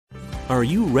Are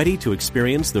you ready to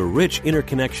experience the rich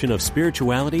interconnection of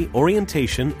spirituality,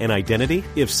 orientation, and identity?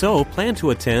 If so, plan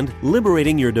to attend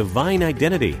Liberating Your Divine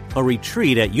Identity, a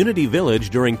retreat at Unity Village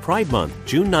during Pride Month,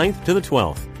 June 9th to the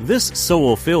 12th. This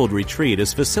soul-filled retreat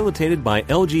is facilitated by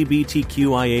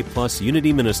LGBTQIA+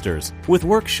 Unity ministers, with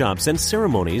workshops and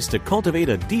ceremonies to cultivate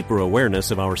a deeper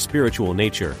awareness of our spiritual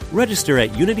nature. Register at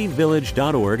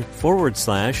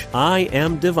unityvillage.org/I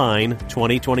Am Divine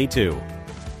 2022.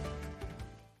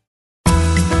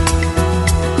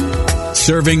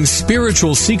 Serving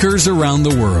spiritual seekers around the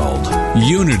world.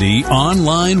 Unity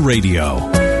Online Radio.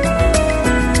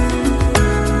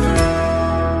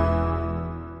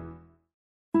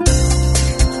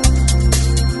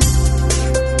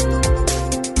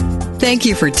 Thank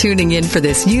you for tuning in for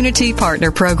this Unity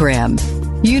Partner Program.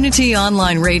 Unity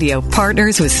Online Radio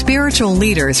partners with spiritual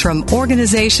leaders from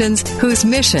organizations whose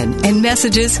mission and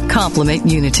messages complement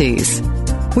Unity's.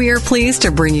 We are pleased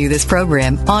to bring you this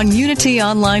program on Unity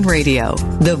Online Radio,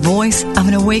 the voice of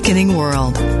an awakening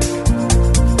world.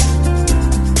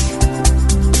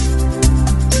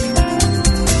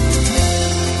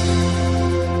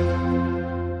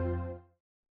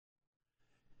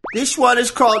 This one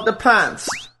is called The Pants.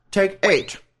 Take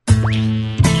 8.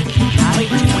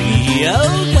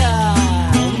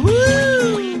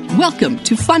 Welcome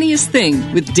to Funniest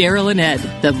Thing with Daryl and Ed,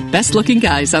 the best-looking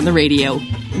guys on the radio.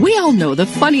 We all know the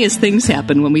funniest things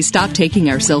happen when we stop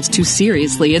taking ourselves too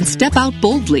seriously and step out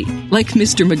boldly, like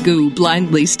Mr. Magoo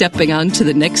blindly stepping onto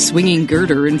the next swinging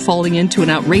girder and falling into an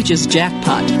outrageous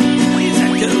jackpot.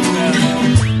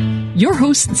 Your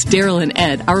hosts, Daryl and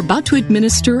Ed, are about to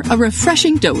administer a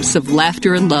refreshing dose of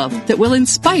laughter and love that will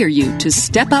inspire you to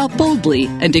step out boldly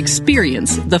and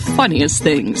experience the funniest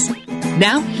things.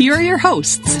 Now, here are your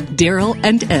hosts, Daryl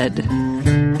and Ed.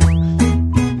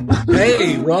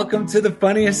 Hey, welcome to The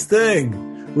Funniest Thing,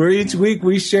 where each week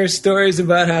we share stories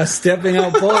about how stepping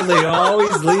out boldly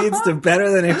always leads to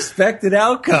better than expected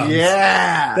outcomes.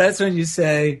 Yeah! That's when you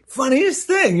say, funniest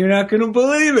thing, you're not going to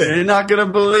believe it. You're not going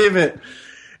to believe it.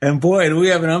 And boy, do we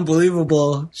have an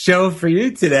unbelievable show for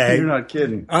you today. You're not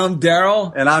kidding. I'm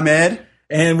Daryl. And I'm Ed.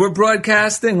 And we're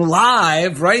broadcasting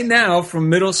live right now from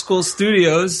Middle School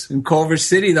Studios in Culver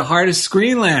City, the heart of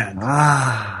Screenland.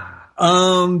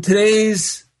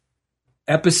 Today's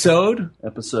episode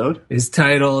is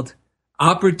titled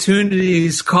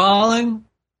Opportunities Calling,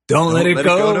 Don't Let It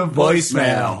Go to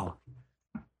Voicemail.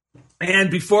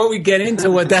 And before we get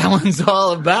into what that one's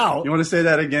all about... You want to say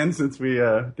that again since we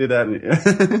did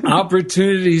that?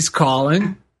 Opportunities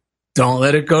calling, don't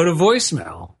let it go to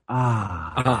voicemail.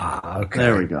 Okay.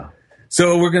 There we go.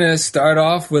 So we're going to start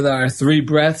off with our 3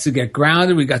 breaths to get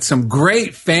grounded. We got some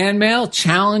great fan mail,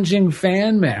 challenging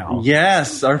fan mail.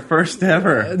 Yes, our first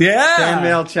ever fan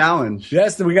mail challenge.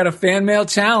 Yes, we got a fan mail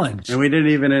challenge. And we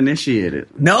didn't even initiate it.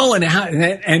 No, and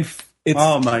it's...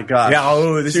 Oh, my God.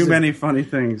 Yeah, Too many funny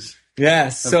things.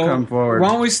 Yes, so come forward. Why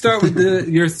don't we start with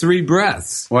your 3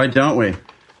 breaths? Why don't we?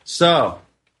 So,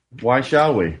 why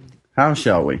shall we? How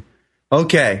shall we?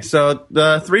 Okay, so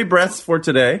the 3 breaths for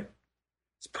today,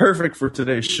 it's perfect for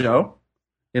today's show.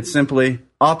 It's simply,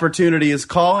 opportunity is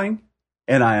calling,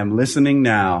 and I am listening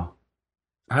now.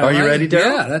 Are you ready,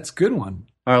 Daryl? Yeah, that's a good one.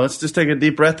 All right, let's just take a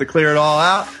deep breath to clear it all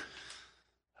out.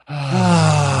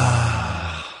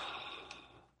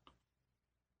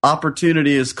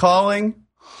 Opportunity is calling,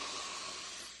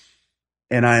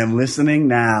 and I am listening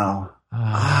now.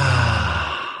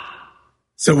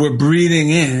 So we're breathing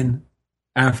in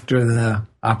after the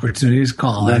opportunity is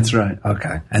calling. That's right.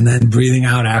 Okay. And then breathing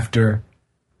out after.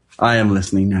 I am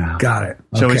listening now. Got it.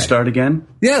 Shall we start again?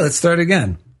 Yeah, let's start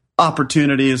again.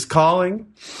 Opportunity is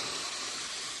calling,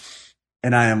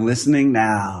 and I am listening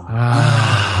now.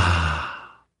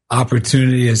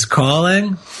 Opportunity is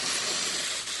calling,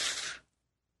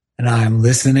 and I am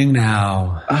listening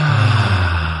now.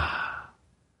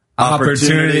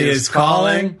 Opportunity is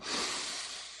calling,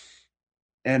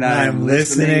 and I am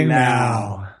listening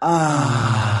now.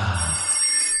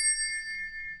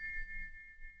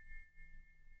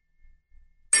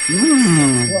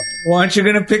 Why aren't you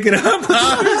going to pick it up?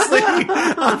 Obviously,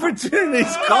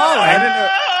 opportunity's calling. I didn't know.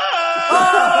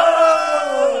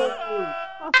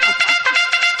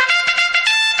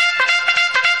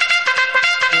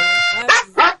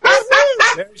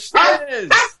 There she is.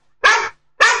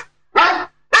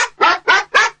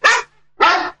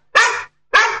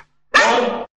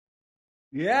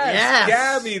 Yes,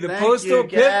 Gabby, the postal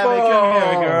pit bull. Come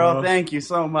here, girl. Thank you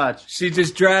so much. She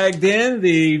just dragged in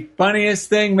the funniest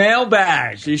thing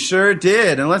mailbag. She sure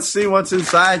did. And let's see what's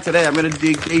inside today. I'm going to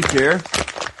dig deep here.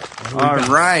 All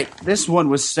right. This one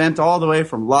was sent all the way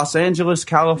from Los Angeles,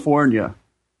 California.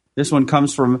 This one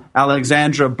comes from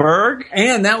Alexandra Berg.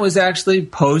 And that was actually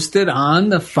posted on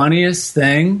the Funniest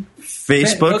Thing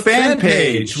Facebook fan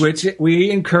page, which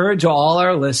we encourage all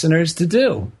our listeners to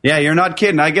do. Yeah, you're not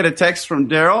kidding. I get a text from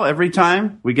Daryl every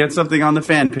time we get something on the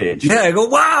fan page. Yeah, I go,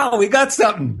 wow, we got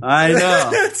something. I know.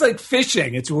 It's like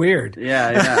fishing. It's weird.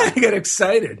 Yeah. I get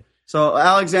excited. So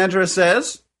Alexandra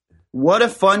says, what a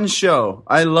fun show.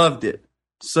 I loved it.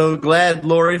 So glad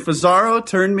Lori Fazzaro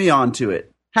turned me on to it.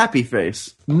 Happy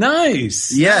face.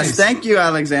 Nice. Yes, nice. Thank you,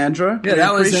 Alexandra. Yeah,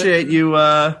 I appreciate you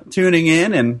tuning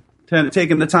in and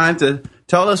taking the time to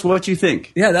tell us what you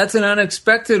think. Yeah, that's an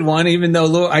unexpected one. Even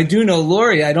though I do know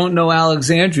Lori, I don't know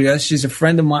Alexandria. She's a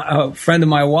friend of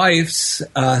my wife's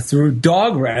through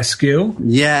dog rescue.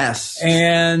 Yes.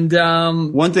 And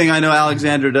one thing I know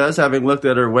Alexandra does, having looked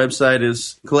at her website,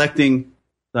 is collecting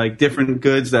like different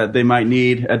goods that they might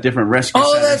need at different rescue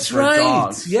centers. Oh, that's for right.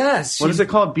 Dogs. Yes. What is it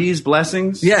called? Bees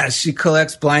Blessings? Yes, she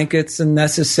collects blankets and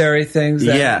necessary things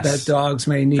that dogs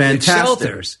may need at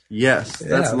shelters. Yes,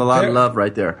 that's a lot of love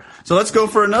right there. So let's go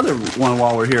for another one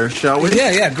while we're here, shall we?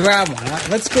 Yeah, grab one.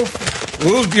 Let's go.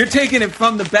 Ooh, you're taking it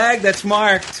from the bag that's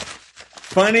marked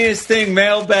Funniest Thing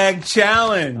Mailbag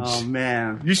Challenge. Oh,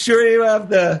 man. You sure you have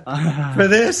for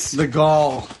this? The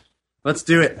gall. Let's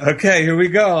do it. Okay, here we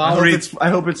go. I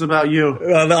hope it's about you.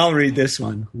 Well, I'll read this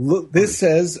one. This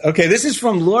says, this is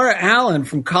from Laura Allen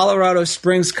from Colorado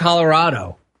Springs,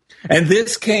 Colorado. And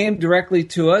this came directly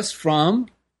to us from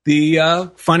the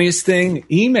Funniest Thing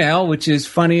email, which is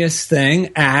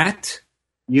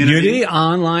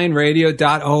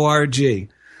unityonlineradio.org.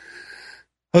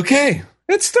 Okay.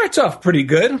 It starts off pretty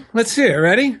good. Let's see it.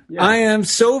 Ready? Yeah. I am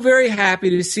so very happy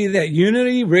to see that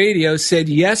Unity Radio said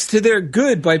yes to their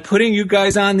good by putting you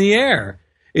guys on the air.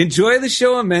 Enjoy the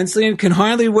show immensely and can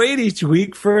hardly wait each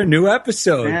week for a new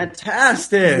episode.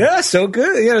 Fantastic. Yeah, so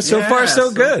good. Yeah, so far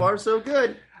so good. So far so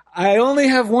good. I only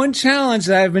have one challenge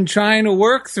that I've been trying to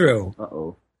work through.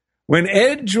 Uh-oh. When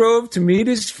Ed drove to meet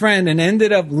his friend and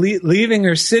ended up leaving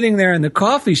her sitting there in the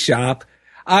coffee shop,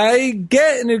 I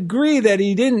get and agree that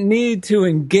he didn't need to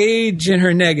engage in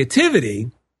her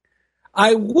negativity.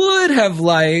 I would have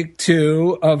liked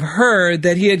to have heard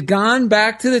that he had gone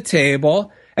back to the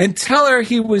table and tell her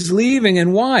he was leaving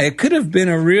and why. It could have been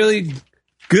a really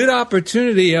good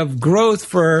opportunity of growth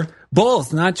for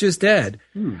both, not just Ed.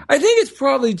 I think it's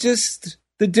probably just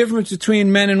the difference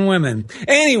between men and women.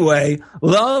 Anyway,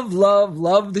 love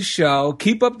the show.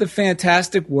 Keep up the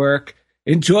fantastic work.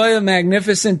 Enjoy a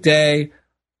magnificent day.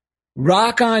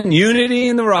 Rock on Unity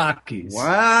in the Rockies.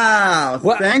 Wow.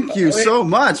 Thank you so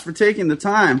much for taking the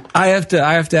time. I have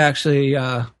to actually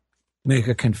make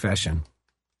a confession.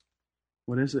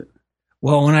 What is it?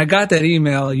 Well, when I got that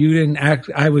email, you didn't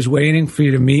I was waiting for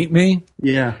you to meet me.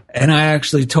 Yeah. And I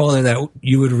actually told her that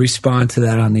you would respond to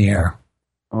that on the air.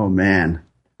 Oh, man.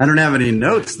 I don't have any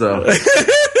notes, though.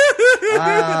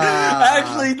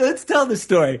 Actually, let's tell the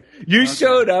story. You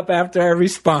showed up after I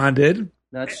responded.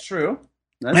 That's true.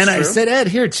 I said, Ed,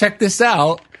 here, check this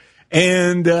out.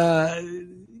 And,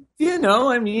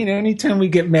 anytime we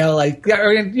get mail like,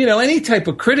 or, any type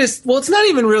of criticism, well, it's not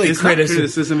even really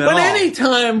criticism at all. But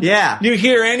anytime you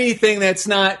hear anything that's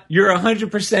not, you're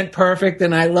 100% perfect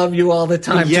and I love you all the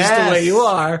time, just the way you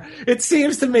are, it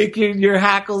seems to make your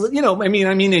hackles,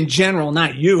 in general,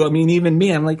 not you. I mean, even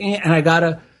me, I'm like, and I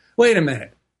gotta, wait a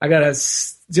minute. I gotta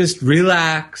just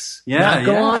relax. Not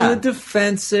go on the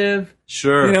defensive.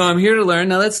 Sure. I'm here to learn.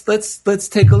 Now let's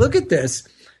take a look at this.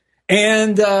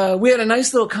 And we had a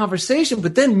nice little conversation,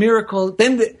 but then I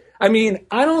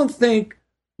don't think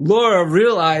Laura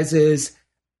realizes,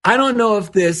 I don't know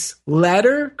if this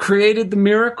letter created the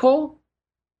miracle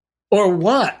or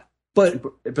what, but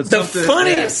the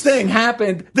funniest thing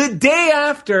happened the day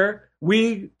after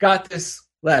we got this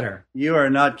letter. You are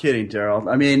not kidding, Daryl.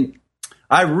 I mean,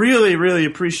 I really, really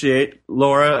appreciate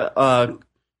Laura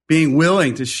being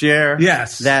willing to share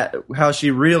how she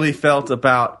really felt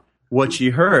about what she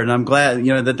heard. And I'm glad,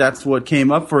 that's what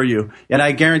came up for you. And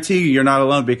I guarantee you're not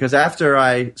alone, because after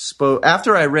I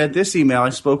read this email, I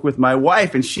spoke with my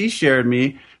wife, and she shared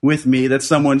with me that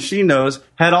someone she knows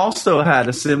had also had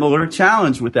a similar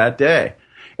challenge with that day.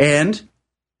 And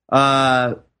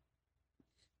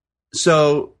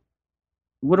so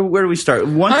where do we start?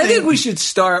 I think we should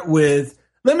start with,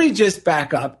 let me just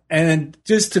back up and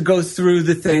just to go through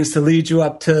the things to lead you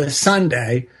up to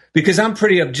Sunday, because I'm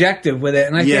pretty objective with it,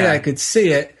 and I think I could see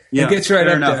it. It gets right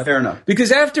up there. Fair enough.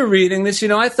 Because after reading this,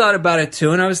 I thought about it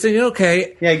too, and I was thinking,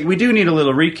 okay. Yeah, we do need a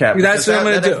little recap. That's what I'm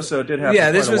going to do. Episode did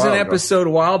happen this was an episode a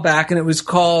while back, and it was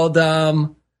called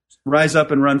Rise Up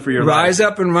and Run for Your Life. Rise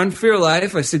Up and Run for Your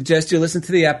Life. I suggest you listen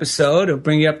to the episode. It'll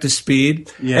bring you up to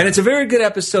speed. Yeah. And it's a very good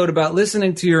episode about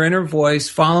listening to your inner voice,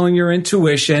 following your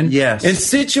intuition. Yes. In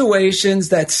situations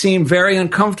that seem very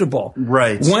uncomfortable.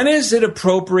 Right. When is it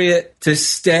appropriate to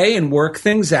stay and work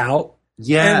things out?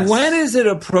 Yes. And when is it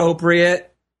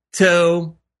appropriate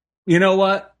to, you know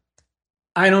what?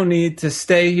 I don't need to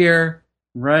stay here.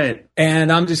 Right.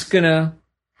 And I'm just going to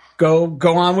go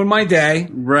on with my day.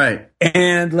 Right.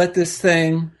 And let this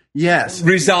thing yes.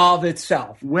 resolve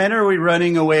itself. When are we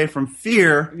running away from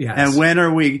fear? Yes. And when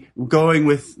are we going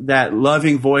with that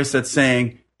loving voice that's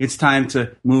saying it's time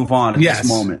to move on at this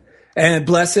moment? And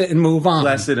bless it and move on.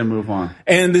 Bless it and move on.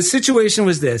 And the situation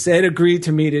was this. Ed agreed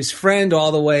to meet his friend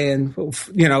all the way and,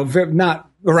 not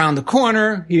around the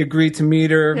corner. He agreed to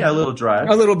meet her. Yeah, a little drive.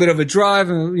 A little bit of a drive,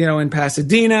 in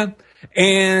Pasadena.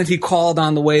 And he called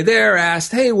on the way there,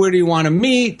 asked, hey, where do you want to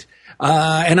meet?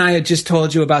 And I had just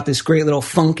told you about this great little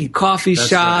funky coffee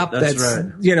shop. Right. That's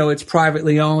right. It's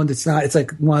privately owned. It's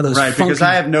like one of those right, funky... because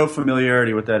I have no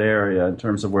familiarity with that area in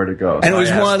terms of where to go. And it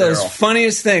was one of those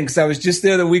funniest things. I was just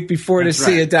there the week before to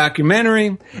see a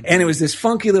documentary, and it was this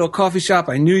funky little coffee shop.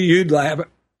 I knew you'd like.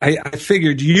 I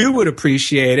figured you would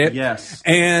appreciate it. Yes.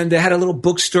 And they had a little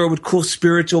bookstore with cool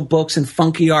spiritual books and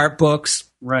funky art books.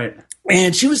 Right.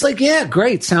 And she was like, yeah,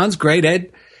 great. Sounds great.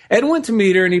 Ed went to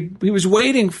meet her, and he was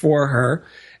waiting for her,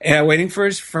 waiting for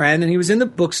his friend, and he was in the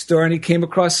bookstore, and he came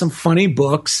across some funny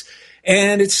books,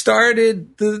 and it started,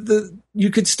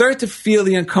 you could start to feel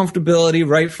the uncomfortability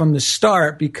right from the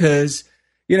start because,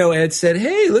 Ed said,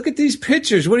 hey, look at these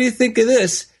pictures. What do you think of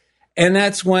this? And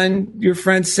that's when your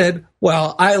friend said,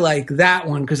 well, I like that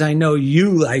one because I know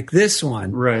you like this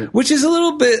one. Right. Which is a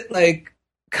little bit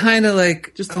kind of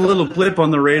like just a little blip on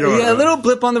the radar. Yeah, a little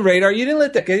blip on the radar. You didn't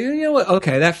let that get, you know what?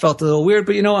 Okay, that felt a little weird,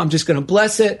 but I'm just going to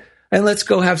bless it and let's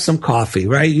go have some coffee,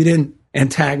 right? You didn't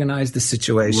antagonize the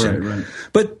situation. Right.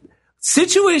 But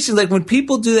situations like when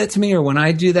people do that to me or when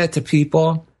I do that to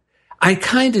people, I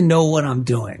kind of know what I'm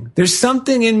doing. There's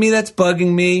something in me that's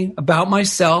bugging me about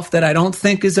myself that I don't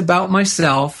think is about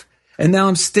myself. And now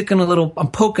I'm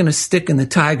poking a stick in the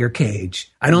tiger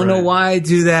cage. I don't know why I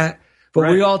do that. But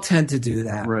we all tend to do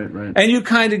that. Right. And you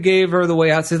kind of gave her the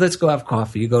way out, said, let's go have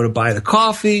coffee. You go to buy the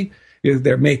coffee.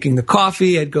 They're making the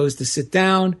coffee. Ed goes to sit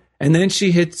down. And then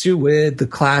she hits you with the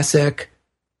classic.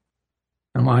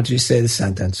 And why don't you say the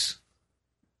sentence?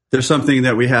 There's something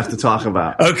that we have to talk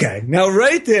about. Okay. Now,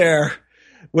 right there,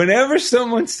 whenever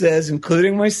someone says,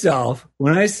 including myself,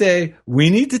 when I say we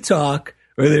need to talk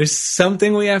or there's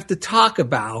something we have to talk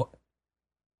about,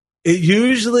 it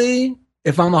usually...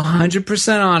 if I'm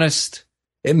 100% honest,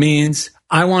 it means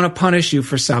I want to punish you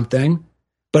for something,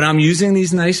 but I'm using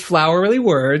these nice flowery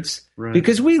words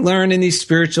because we learn in these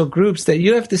spiritual groups that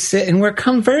you have to sit and we're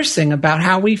conversing about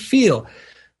how we feel.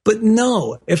 But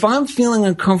no, if I'm feeling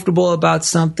uncomfortable about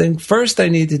something, first I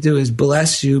need to do is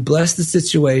bless you, bless the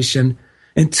situation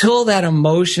until that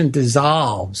emotion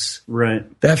dissolves. Right.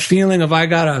 That feeling of I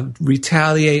got to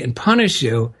retaliate and punish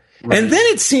you. Right. And then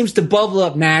it seems to bubble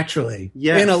up naturally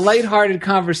in a lighthearted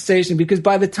conversation because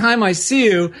by the time I see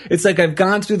you, it's like I've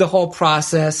gone through the whole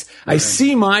process. Right. I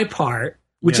see my part,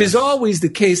 which is always the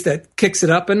case that kicks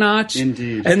it up a notch.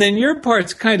 Indeed. And then your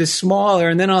part's kind of smaller.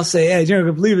 And then I'll say, hey, you're not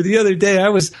going to believe it. The other day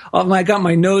I got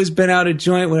my nose bent out of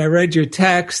joint when I read your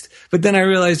text. But then I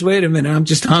realized, wait a minute, I'm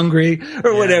just hungry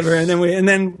or whatever. And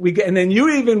then you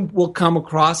even will come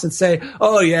across and say,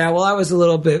 oh yeah, well I was a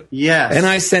little bit. Yes. And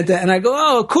I sent that and I go,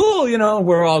 oh cool.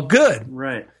 We're all good.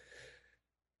 Right.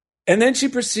 And then she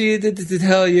proceeded to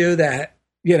tell you that,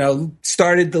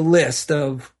 started the list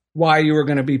of why you were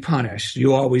going to be punished.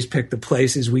 You always pick the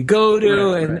places we go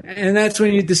to. And that's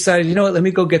when you decided, you know what, let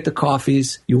me go get the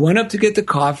coffees. You went up to get the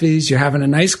coffees. You're having a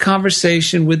nice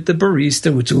conversation with the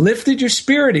barista, which lifted your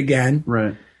spirit again.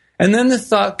 Right. And then the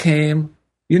thought came,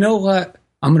 you know what?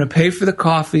 I'm going to pay for the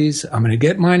coffees. I'm going to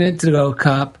get mine into the go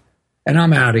cup and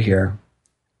I'm out of here.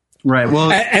 Right.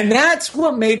 Well, and that's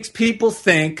what makes people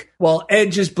think, well,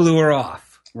 Ed just blew her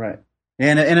off. Right.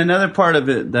 And another part of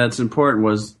it that's important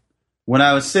was when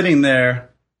I was sitting there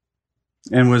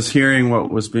and was hearing what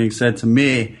was being said to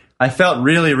me, I felt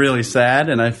really, really sad.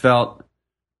 And I felt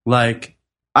like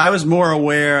I was more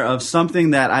aware of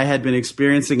something that I had been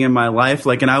experiencing in my life.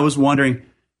 And I was wondering,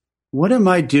 what am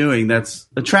I doing that's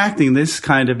attracting this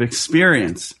kind of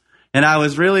experience? And I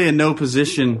was really in no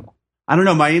position. I don't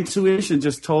know. My intuition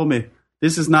just told me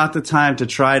this is not the time to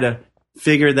try to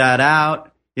figure that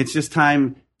out. It's just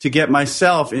time to get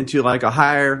myself into like a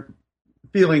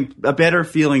better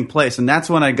feeling place. And that's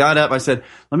when I got up. I said,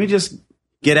 let me just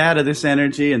get out of this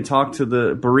energy and talk to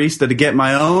the barista to get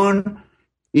my own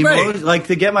Right. Like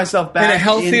to get myself back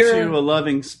into a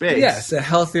loving space. Yes, a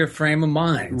healthier frame of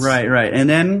mind. Right. And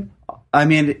then, I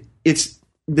mean, it's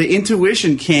the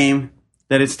intuition came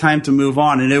that it's time to move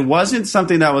on, and it wasn't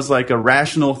something that was like a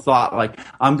rational thought, like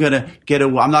I'm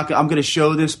gonna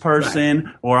show this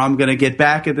person or I'm gonna get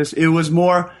back at this. It was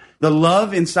more the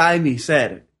love inside me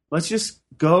said, let's just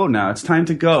go now. It's time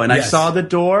to go. And I saw the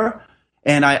door,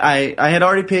 and I had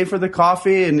already paid for the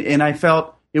coffee, and I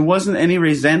felt. It wasn't any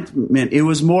resentment. It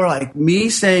was more like me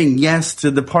saying yes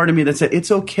to the part of me that said,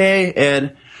 it's okay,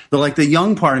 Ed. The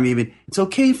young part of me, even, it's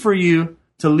okay for you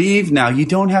to leave now. You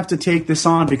don't have to take this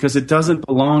on because it doesn't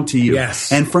belong to you.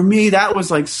 Yes. And for me, that was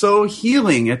like so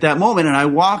healing at that moment. And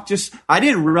I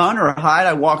didn't run or hide.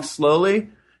 I walked slowly,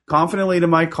 confidently to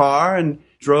my car and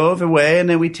drove away. And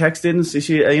then we texted, and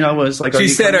she, was like, she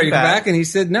said, are you back? And he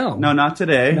said, no. No, not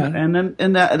today. No.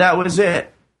 And that was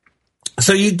it.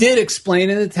 So you did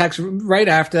explain in the text right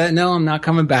after that, no, I'm not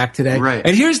coming back today. Right.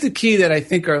 And here's the key that I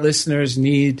think our listeners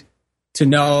need to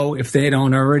know if they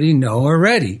don't already know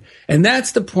already. And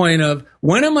that's the point of,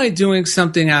 when am I doing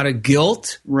something out of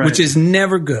guilt, which is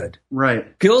never good.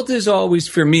 Right. Guilt is always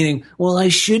fear, meaning, well, I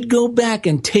should go back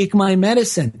and take my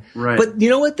medicine. Right. But you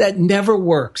know what? That never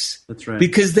works. That's right.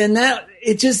 Because then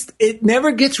it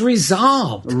never gets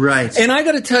resolved. Right. And I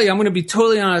got to tell you, I'm going to be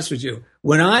totally honest with you.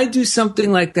 When I do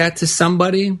something like that to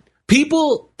somebody,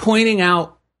 people pointing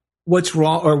out what's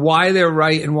wrong or why they're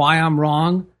right and why I'm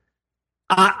wrong,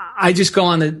 I just go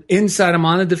on the inside. I'm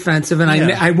on the defensive, and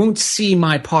I won't see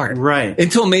my part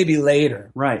until maybe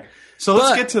later. Right. So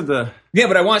let's get to the... Yeah,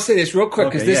 but I want to say this real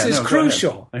quick because this is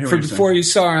crucial for before you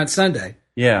saw her on Sunday.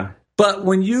 Yeah. But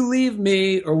when you leave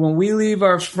me or when we leave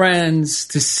our friends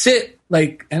to sit,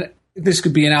 like, and this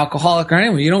could be an alcoholic or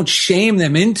anyone, you don't shame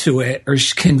them into it or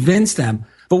convince them.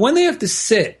 But when they have to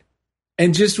sit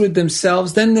and just with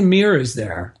themselves, then the mirror is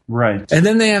there. Right. And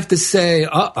then they have to say,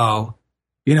 uh-oh.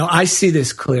 I see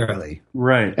this clearly.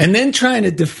 Right. And then trying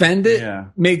to defend it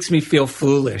makes me feel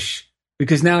foolish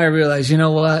because now I realize, you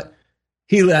know what?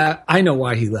 He left. I know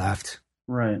why he left.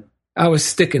 Right. I was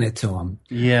sticking it to him.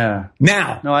 Yeah.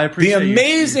 Now, I appreciate the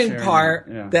amazing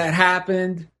part that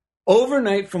happened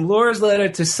overnight from Laura's letter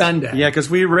to Sunday. Yeah, because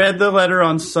we read the letter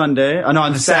on Sunday,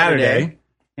 on Saturday.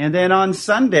 And then on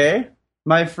Sunday,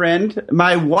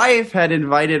 my wife had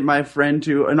invited my friend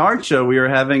to an art show we were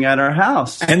having at our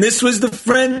house. And this was the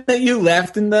friend that you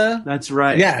left in the... That's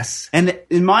right. Yes. And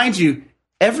mind you,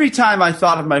 every time I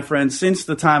thought of my friend since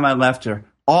the time I left her,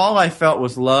 all I felt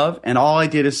was love, and all I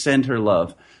did is send her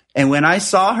love. And when I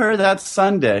saw her that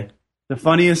Sunday, the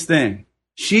funniest thing,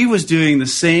 she was doing the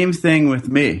same thing with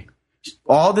me.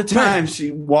 All the time,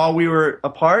 while we were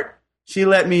apart, she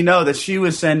let me know that she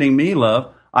was sending me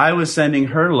love. I was sending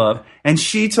her love. And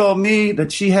she told me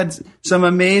that she had some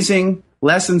amazing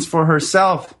lessons for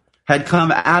herself had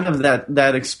come out of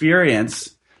that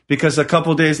experience, because a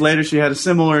couple days later she had a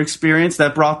similar experience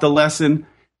that brought the lesson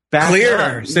back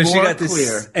clearer. So she got this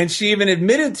clear. And she even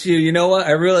admitted to you, you know what?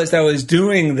 I realized I was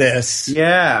doing this.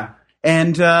 Yeah.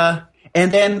 And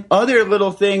then other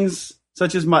little things,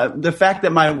 such as the fact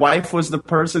that my wife was the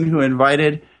person who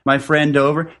invited my friend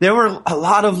over. There were a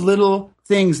lot of little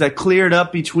things that cleared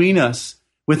up between us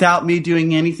without me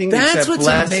doing anything except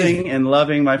blessing and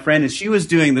loving my friend. And she was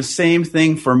doing the same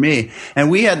thing for me.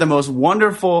 And we had the most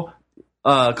wonderful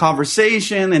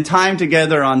conversation and time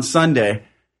together on Sunday.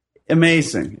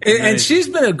 Amazing. And she's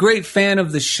been a great fan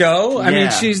of the show. I mean,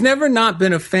 she's never not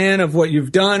been a fan of what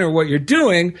you've done or what you're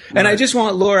doing. And I just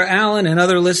want Laura Allen and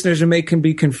other listeners who can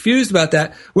be confused about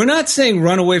that. We're not saying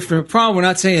run away from a problem. We're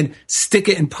not saying stick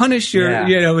it and punish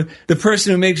the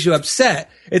person who makes you upset.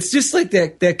 It's just like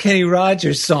that Kenny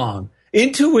Rogers song.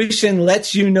 Intuition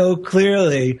lets you know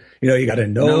clearly. You got to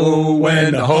know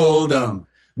when to hold 'em,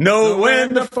 know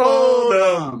when to fold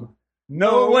 'em,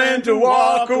 know when to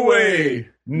walk away.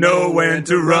 Know when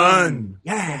to run.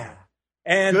 Yeah.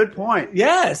 And good point.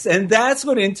 Yes. And that's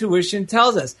what intuition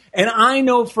tells us. And I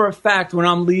know for a fact when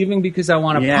I'm leaving because I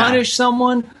want to punish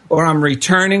someone, or I'm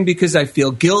returning because I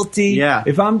feel guilty. Yeah.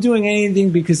 If I'm doing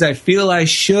anything because I feel I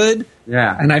should,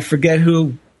 and I forget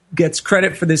who gets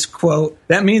credit for this quote,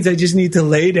 that means I just need to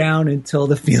lay down until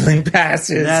the feeling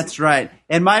passes. That's right.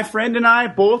 And my friend and I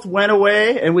both went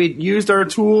away and we used our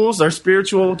tools, our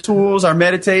spiritual tools, our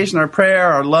meditation, our prayer,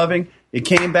 our loving. It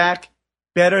came back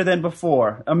better than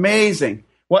before. Amazing.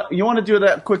 What you want to do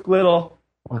that quick little...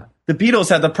 The Beatles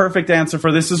had the perfect answer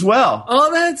for this as well. Oh,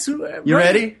 that's... Right. You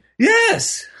ready?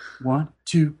 Yes. 1,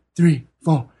 2, 3,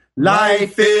 4.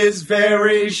 Life is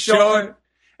very short,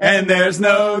 and there's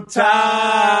no time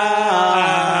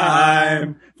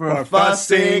for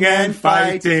fussing and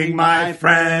fighting, my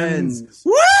friends.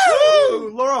 Woo!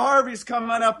 Woo! Laura Harvey's coming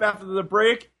up after the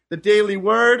break. The Daily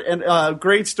Word, and a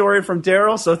great story from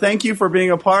Daryl. So thank you for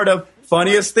being a part of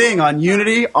Funniest Thing on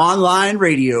Unity Online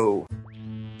Radio.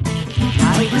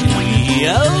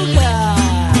 Yoga!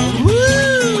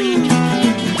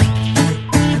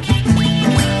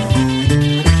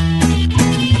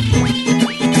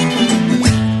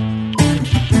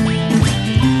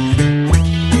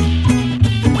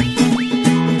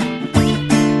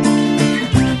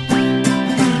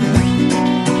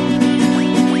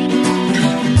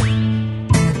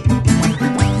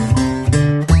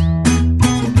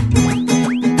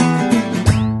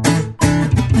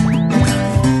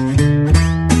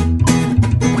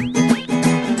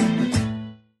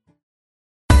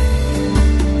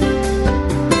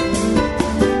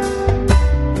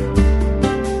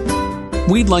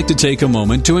 We'd like to take a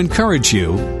moment to encourage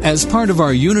you, as part of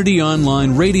our Unity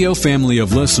Online Radio family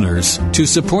of listeners, to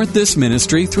support this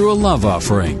ministry through a love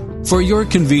offering. For your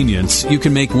convenience, you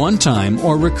can make one-time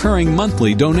or recurring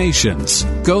monthly donations.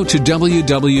 Go to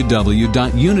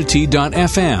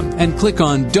www.unity.fm and click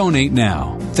on Donate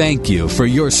Now. Thank you for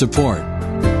your support.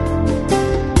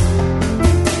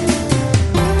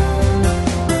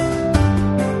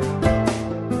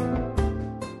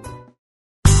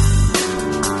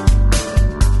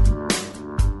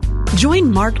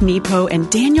 Join Mark Nepo and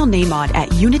Daniel Nahmod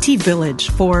at Unity Village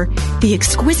for The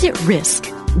Exquisite Risk,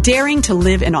 Daring to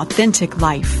Live an Authentic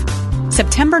Life,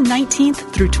 September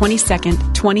 19th through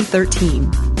 22nd,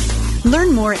 2013.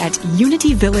 Learn more at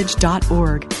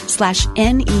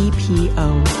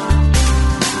unityvillage.org/NEPO.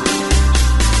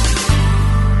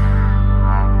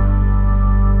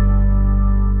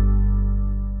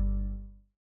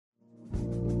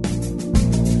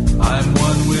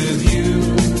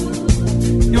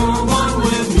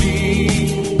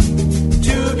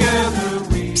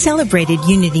 Celebrated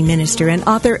Unity minister and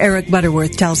author Eric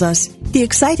Butterworth tells us, the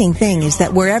exciting thing is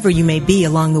that wherever you may be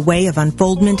along the way of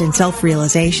unfoldment and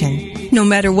self-realization, no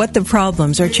matter what the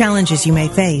problems or challenges you may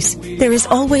face, there is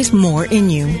always more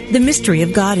in you, the mystery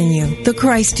of God in you, the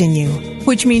Christ in you,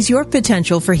 which means your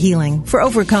potential for healing, for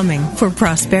overcoming, for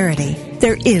prosperity.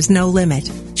 There is no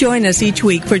limit. Join us each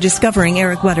week for Discovering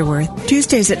Eric Butterworth,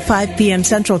 Tuesdays at 5 p.m.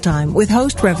 Central Time with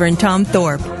host Reverend Tom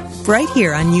Thorpe. Right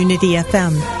here on Unity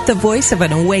FM, the voice of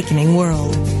an awakening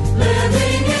world.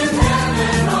 Living in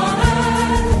heaven on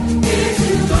earth is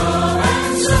to go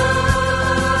and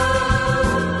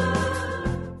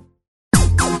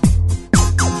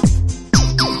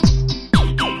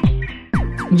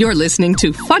serve. You're listening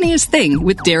to Funniest Thing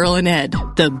with Daryl and Ed,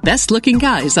 the best-looking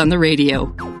guys on the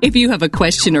radio. If you have a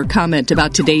question or comment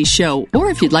about today's show, or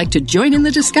if you'd like to join in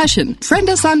the discussion, friend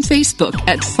us on Facebook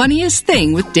at Funniest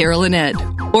Thing with Daryl and Ed,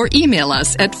 or email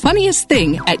us at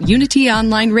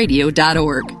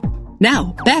funniestthing@unityonlineradio.org.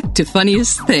 Now, back to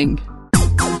Funniest Thing.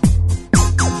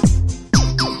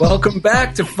 Welcome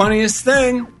back to Funniest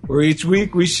Thing, where each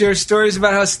week we share stories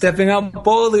about how stepping out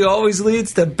boldly always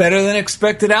leads to better than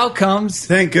expected outcomes.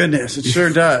 Thank goodness, it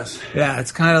sure does. Yeah,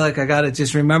 it's kind of like I got to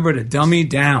just remember to dummy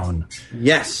down.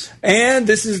 Yes. And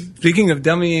this is, speaking of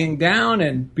dummying down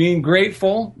and being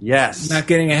grateful. Yes. Not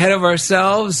getting ahead of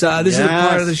ourselves. This is a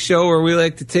part of the show where we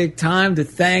like to take time to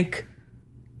thank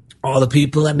all the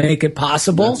people that make it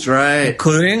possible. That's right.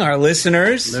 Including our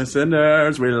listeners.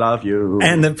 Listeners, we love you.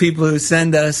 And the people who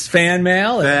send us fan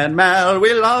mail. Fan mail,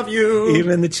 we love you.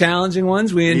 Even the challenging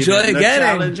ones we enjoy Even the getting.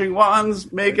 challenging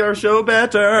ones make our show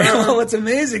better. Well, what's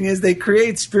amazing is they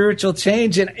create spiritual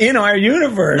change in our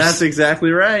universe. That's exactly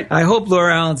right. I hope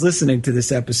Laura Allen's listening to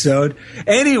this episode.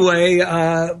 Anyway,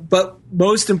 but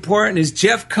most important is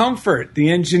Jeff Comfort,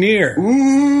 the engineer.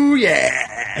 Ooh, yeah.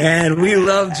 And we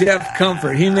love Jeff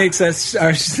Comfort. He makes us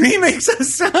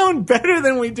sound better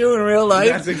than we do in real life.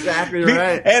 That's exactly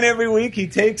right. And every week he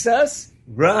takes us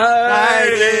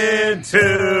right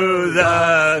into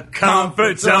the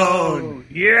comfort zone.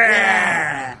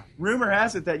 Yeah. Rumor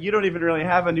has it that you don't even really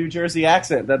have a New Jersey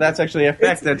accent. That's actually a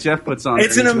fact that Jeff puts on.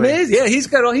 It's an amazing. Yeah, he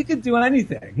could do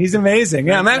anything. He's amazing.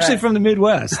 Yeah, I'm actually from the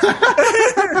Midwest.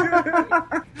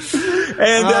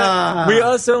 And we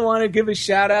also want to give a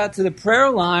shout out to the prayer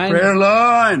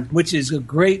line, which is a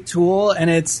great tool,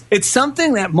 and it's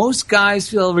something that most guys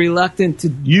feel reluctant to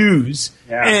use.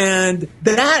 Yeah. And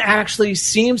that actually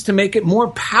seems to make it more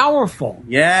powerful.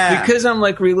 Yeah. Because I'm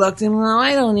like reluctant. Well,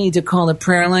 I don't need to call the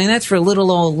prayer line. That's for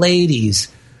little old ladies.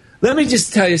 Let me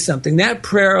just tell you something. That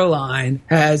prayer line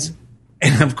has,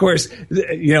 and of course,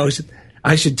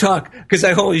 I should talk because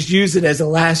I always use it as a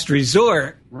last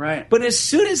resort. Right. But as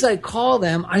soon as I call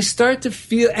them, I start to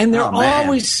feel, and they're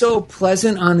always so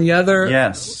pleasant on the other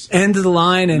end of the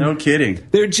line. And no kidding.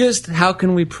 They're just, how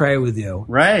can we pray with you?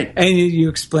 Right. And you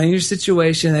explain your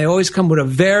situation. They always come with a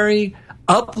very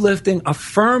uplifting,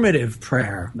 affirmative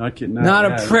prayer. Not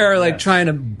a prayer like trying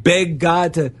to beg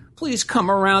God to please come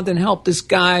around and help this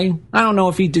guy. I don't know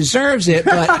if he deserves it,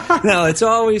 but no, it's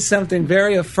always something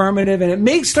very affirmative, and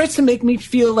it starts to make me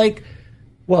feel like,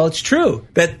 well, it's true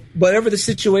that whatever the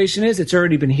situation is, it's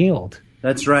already been healed.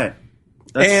 That's right.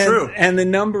 That's true. And the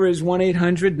number is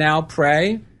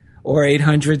 1-800-NOW-PRAY or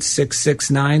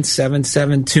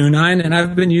 800-669-7729, and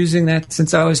I've been using that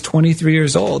since I was 23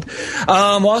 years old.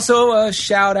 Also, a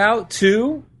shout out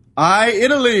to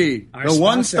iItaly, the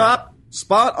one-stop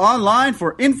spot online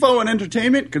for info and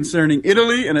entertainment concerning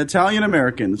Italy and Italian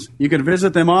Americans. You can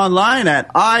visit them online at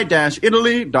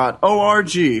i-italy.org.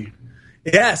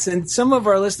 Yes, and some of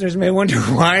our listeners may wonder,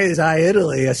 why is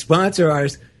iItaly a sponsor of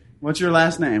ours? What's your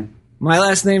last name? My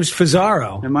last name's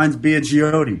Fazzaro. And mine's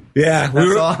Biagiotti. Yeah.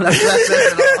 That's all. That's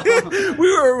it.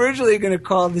 We were originally going to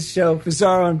call the show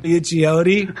Fazzaro and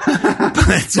Biagiotti.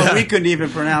 but we couldn't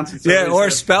even pronounce it. So or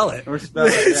spell it. Or spell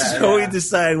it. So we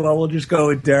decided, well, we'll just go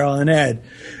with Daryl and Ed.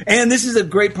 And this is a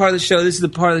great part of the show. This is the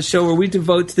part of the show where we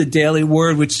devote to the daily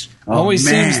word, which always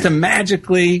seems to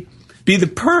magically be the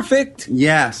perfect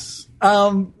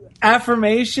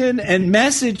affirmation and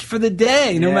message for the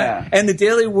day. And the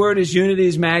Daily Word is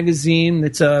Unity's magazine.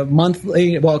 It's a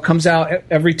monthly, well, it comes out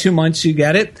every 2 months. You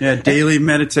get it. Yeah, daily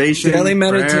meditation.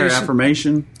 Prayer,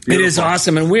 affirmation. Beautiful. It is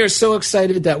awesome. And we are so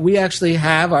excited that we actually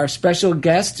have our special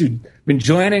guest who's been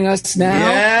joining us now.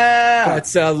 Yeah.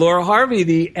 That's Laura Harvey,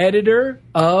 the editor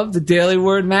of the Daily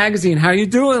Word magazine. How you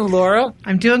doing, Laura?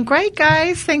 I'm doing great,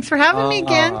 guys. Thanks for having me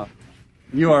again.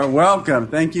 You are welcome.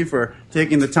 Thank you for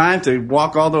taking the time to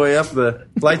walk all the way up the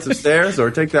flights of stairs or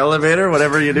take the elevator,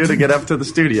 whatever you do to get up to the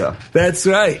studio. That's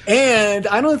right. And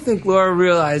I don't think Laura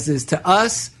realizes, to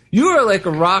us, you are like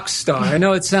a rock star. I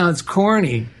know it sounds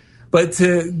corny, but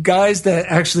to guys that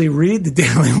actually read the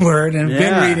Daily Word and have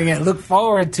been reading it, look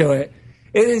forward to it,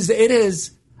 it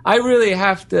is. I really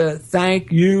have to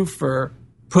thank you for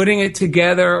putting it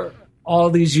together all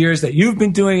these years that you've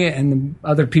been doing it, and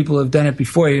other people have done it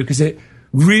before you, because it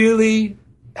really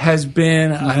has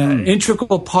been an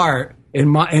integral part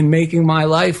in making my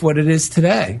life what it is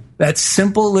today. That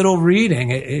simple little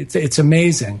reading, it's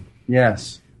amazing.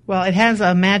 Yes. Well, it has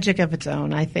a magic of its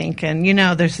own, I think. And,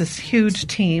 there's this huge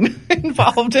team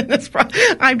involved in this.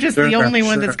 I'm just the only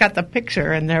one that's got the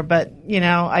picture in there. But, it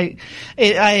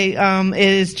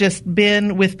has just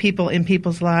been with people in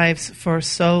people's lives for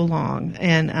so long.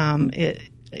 And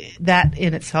that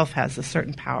in itself has a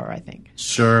certain power, I think.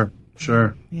 Sure.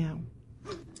 Yeah.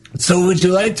 So would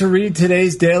you like to read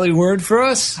today's Daily Word for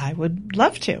us? I would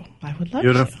love to.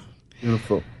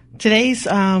 Beautiful. Today's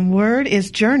word is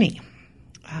journey.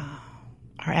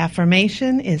 Our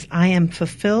affirmation is, I am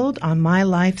fulfilled on my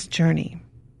life's journey.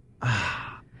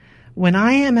 When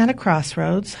I am at a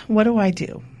crossroads, what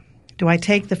do? Do I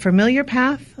take the familiar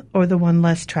path or the one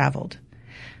less traveled?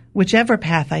 Whichever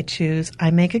path I choose, I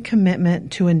make a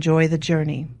commitment to enjoy the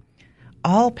journey.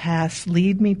 All paths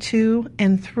lead me to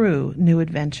and through new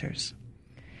adventures.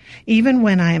 Even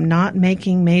when I am not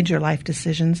making major life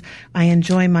decisions, I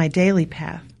enjoy my daily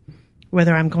path.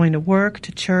 Whether I'm going to work,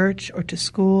 to church, or to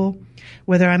school,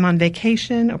 whether I'm on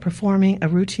vacation or performing a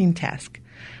routine task,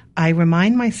 I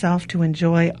remind myself to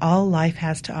enjoy all life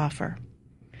has to offer.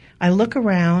 I look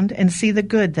around and see the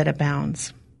good that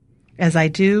abounds. As I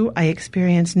do, I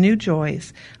experience new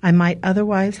joys I might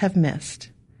otherwise have missed.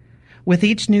 With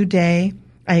each new day,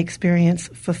 I experience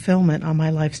fulfillment on my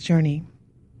life's journey.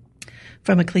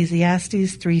 From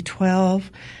Ecclesiastes 3:12,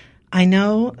 I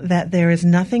know that there is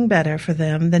nothing better for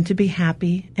them than to be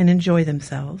happy and enjoy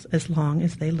themselves as long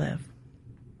as they live.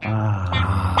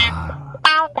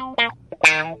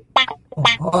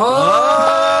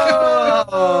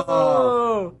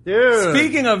 Oh, dude.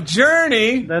 Speaking of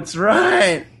journey, that's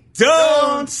right.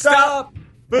 Don't stop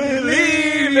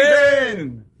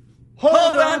believing.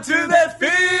 Hold on to that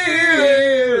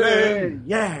feeling.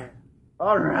 Yeah.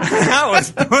 All right.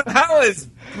 That was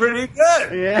pretty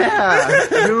good. Yeah.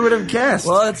 Who would have guessed?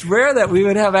 Well, it's rare that we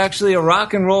would have actually a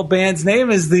rock and roll band's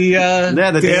name as the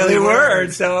Daily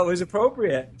Word, so it was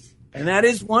appropriate. And that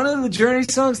is one of the Journey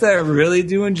songs that I really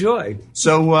do enjoy.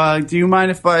 So do you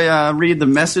mind if I read the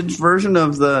Message version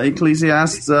of the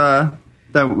Ecclesiastes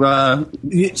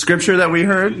the scripture that we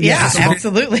heard? Yeah,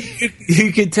 absolutely.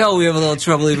 You can tell we have a little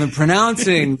trouble even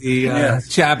pronouncing the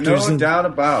chapters. No doubt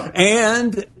about it.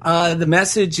 And the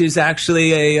message is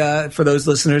actually for those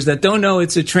listeners that don't know,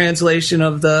 it's a translation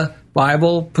of the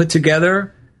Bible put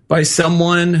together by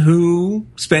someone who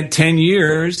spent 10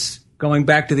 years going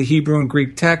back to the Hebrew and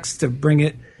Greek text to bring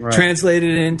it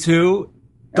translated into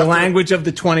the language of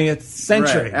the 20th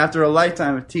century. Right. After a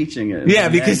lifetime of teaching it. Yeah,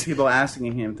 because people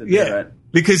asking him to do it.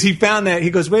 Because he found that, he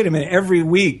goes, wait a minute, every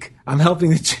week I'm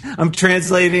I'm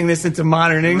translating this into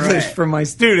modern English for my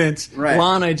students. Right.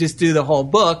 Why don't I just do the whole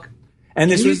book? And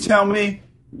this Can you tell me,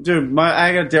 dude,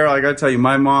 Daryl, I got to tell you,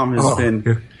 my mom has been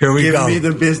giving me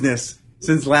the business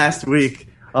since last week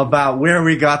about where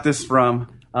we got this from.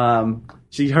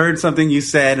 She heard something you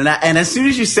said, and as soon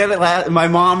as you said it, my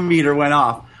mom meter went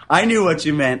off. I knew what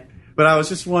you meant. But I was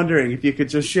just wondering if you could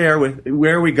just share with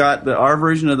where we got our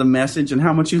version of the message and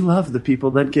how much you love the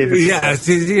people that gave it to us.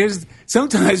 Here's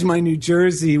sometimes my New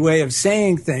Jersey way of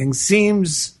saying things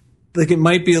seems like it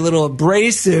might be a little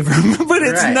abrasive, but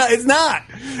it's not. It's not.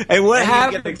 And what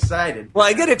happened? You get excited. Well,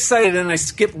 I get excited and I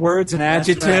skip words and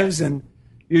adjectives, and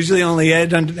usually only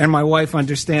Ed and my wife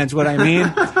understands what I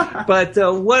mean. But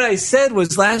what I said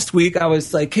was last week, I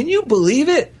was like, can you believe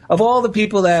it? Of all the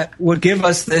people that would give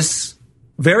us this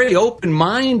very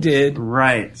open-minded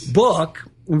book,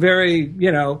 very,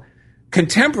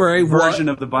 contemporary version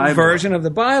of the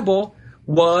Bible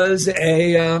was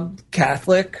a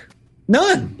Catholic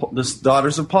nun. The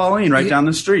Daughters of Pauline, right down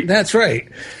the street. That's right.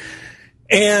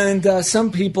 And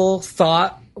some people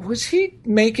thought, was he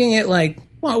making it like,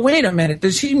 well, wait a minute,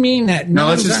 does he mean that? No,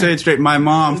 let's just say it straight. My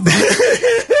mom.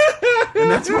 And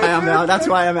that's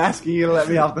why I'm asking you to let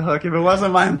me off the hook. If it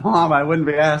wasn't my mom, I wouldn't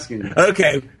be asking you.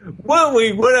 Okay.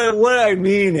 What I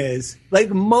mean is, like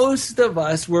most of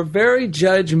us, we're very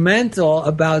judgmental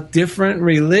about different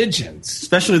religions.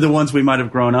 Especially the ones we might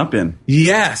have grown up in.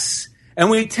 Yes. And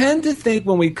we tend to think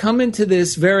when we come into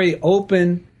this very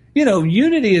open,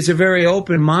 unity is a very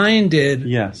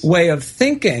open-minded way of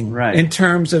thinking in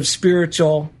terms of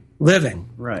spiritual living.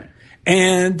 Right.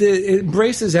 And it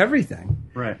embraces everything.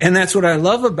 Right. And that's what I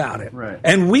love about it. Right.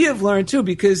 And we have learned, too,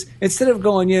 because instead of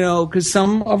going, because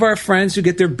some of our friends who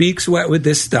get their beaks wet with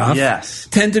this stuff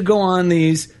tend to go on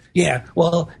these,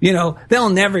 they'll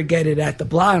never get it at the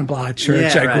blah and blah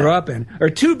church I grew up in. Or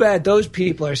too bad those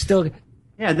people are still...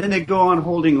 Yeah, then they go on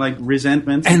holding like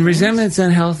resentments. And resentment's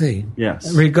unhealthy.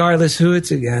 Yes. Regardless who it's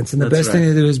against. And the best thing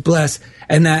to do is bless.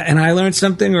 And I learned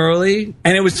something early,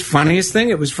 and it was the funniest thing.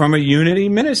 It was from a Unity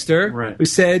minister who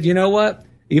said, you know what?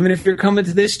 Even if you're coming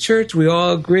to this church, we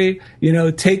all agree,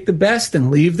 take the best and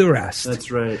leave the rest.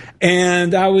 That's right.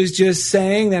 And I was just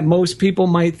saying that most people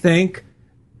might think,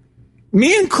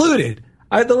 me included,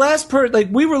 the last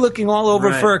we were looking all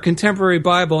over for a contemporary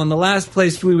Bible, and the last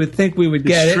place we would think we would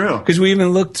get it, because we even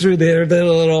looked through their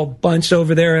little bunch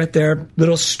over there at their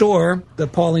little store, the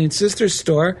Pauline Sisters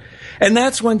store, and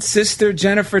that's when Sister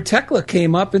Jennifer Tekla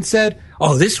came up and said,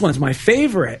 oh, this one's my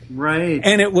favorite. Right.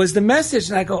 And it was the message,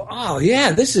 and I go, oh,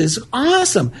 yeah, this is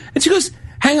awesome. And she goes,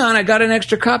 hang on, I got an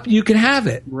extra copy, you can have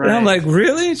it. Right. And I'm like,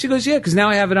 really? And she goes, yeah, because now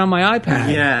I have it on my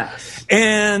iPad. Yes.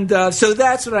 And so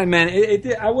that's what I meant.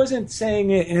 I wasn't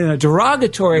saying it in a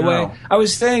derogatory way. I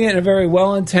was saying it in a very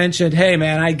well-intentioned, hey,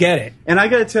 man, I get it. And I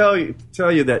got to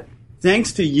tell you that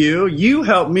thanks to you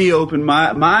helped me open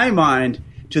my mind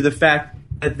to the fact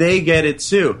that they get it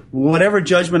too. Whatever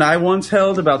judgment I once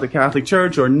held about the Catholic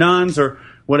Church or nuns or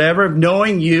whatever,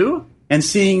 knowing you and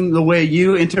seeing the way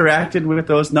you interacted with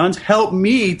those nuns helped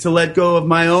me to let go of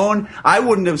my own. I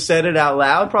wouldn't have said it out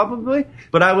loud probably,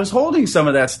 but I was holding some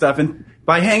of that stuff. And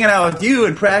by hanging out with you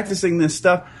and practicing this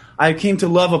stuff, I came to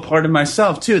love a part of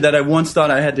myself too that I once thought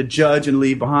I had to judge and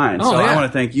leave behind. So I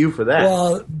want to thank you for that.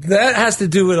 Well, that has to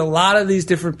do with a lot of these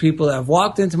different people that have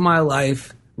walked into my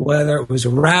life, whether it was a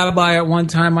rabbi at one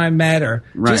time I met or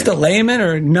just a layman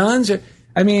or nuns.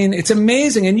 It's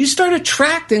amazing. And you start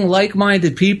attracting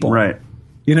like-minded people. Right.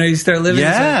 You start living.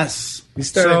 Yes. You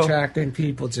start attracting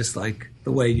people just like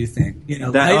the way you think.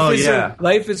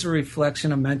 Life is a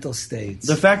reflection of mental states.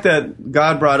 The fact that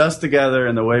God brought us together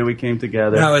and the way we came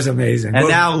together. That was amazing. And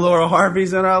now Laura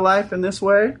Harvey's in our life in this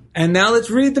way. And now let's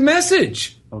read the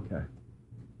message. Okay.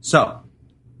 So,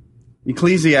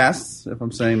 Ecclesiastes, if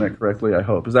I'm saying that correctly, I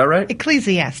hope. Is that right?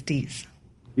 Ecclesiastes.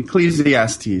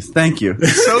 Thank you.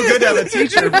 It's so good to have a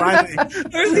teacher finally.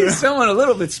 There's someone a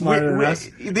little bit smarter than us.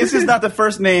 This is not the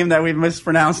first name that we've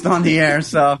mispronounced on the air,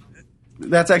 so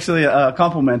that's actually a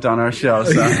compliment on our show.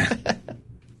 So.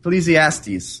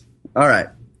 Ecclesiastes. All right.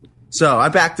 So I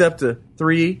backed up to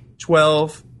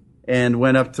 3:12 and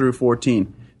went up through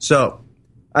 14. So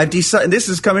I've decided, this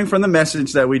is coming from the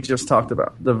Message that we just talked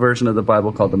about, the version of the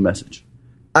Bible called the Message.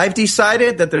 I've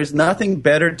decided that there's nothing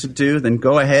better to do than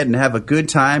go ahead and have a good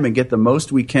time and get the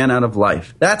most we can out of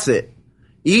life. That's it.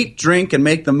 Eat, drink, and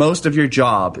make the most of your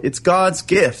job. It's God's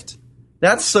gift.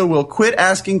 That's so we'll quit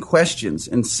asking questions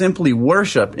and simply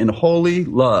worship in holy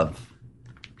love.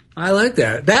 I like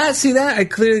that. That I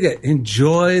clearly get.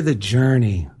 Enjoy the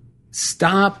journey.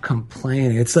 Stop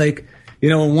complaining. It's like,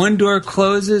 when one door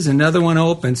closes, another one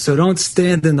opens. So don't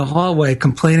stand in the hallway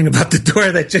complaining about the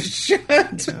door that just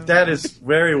shut. That is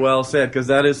very well said, because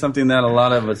that is something that a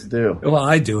lot of us do. Well,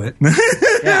 I do it.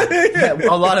 Yeah,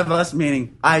 a lot of us,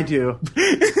 meaning I do,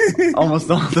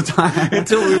 almost all the time.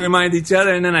 Until we remind each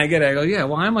other, and then I go, yeah,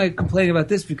 why am I complaining about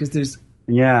this? Because there's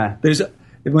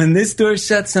when this door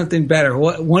shuts, something better.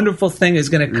 What wonderful thing is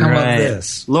going to come of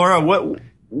this? Laura,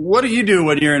 what do you do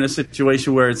when you're in a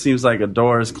situation where it seems like a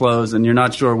door is closed and you're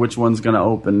not sure which one's going to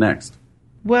open next?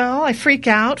 Well, I freak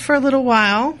out for a little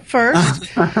while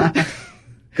first.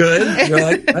 Good. You're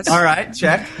like, all right,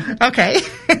 check. Okay.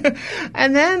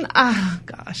 And then,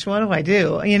 what do I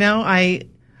do?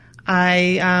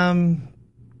 I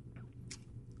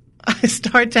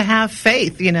start to have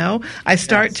faith, I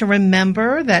start to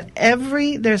remember that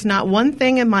there's not one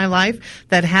thing in my life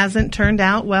that hasn't turned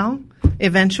out well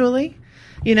eventually.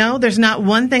 There's not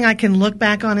one thing I can look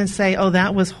back on and say, oh,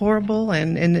 that was horrible,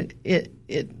 and it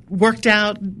worked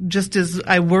out just as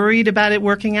I worried about it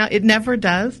working out. It never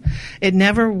does. It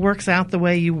never works out the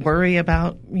way you worry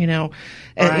about, your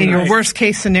worst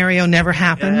case scenario never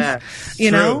happens,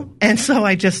 true. And so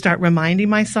I just start reminding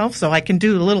myself so I can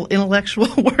do a little intellectual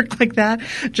work like that,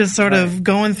 just sort of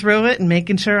going through it and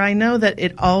making sure I know that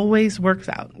it always works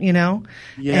out,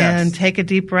 and take a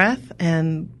deep breath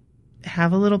and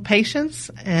have a little patience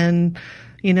and,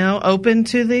 open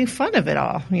to the fun of it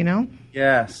all,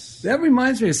 Yes. That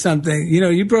reminds me of something.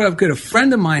 You brought up good. A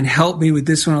friend of mine helped me with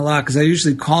this one a lot because I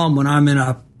usually call him when I'm in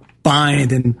a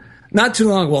bind. And not too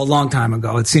long, a long time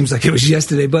ago, it seems like it was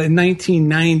yesterday, but in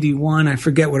 1991, I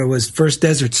forget what it was, first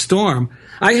Desert Storm,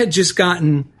 I had just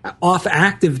gotten off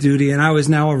active duty and I was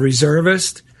now a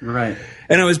reservist. Right.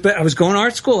 And I was going to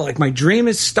art school. Like my dream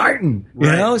is starting,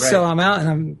 Right. So I'm out and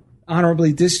I'm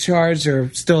honorably discharged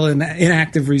or still an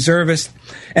inactive reservist.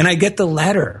 And I get the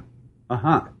letter.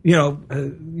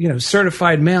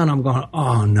 Certified mail, and I'm going,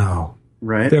 oh no.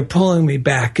 Right. They're pulling me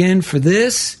back in for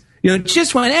this.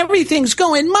 Just when everything's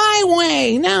going my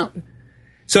way. No.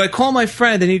 So I call my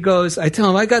friend and I tell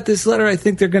him, I got this letter. I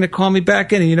think they're going to call me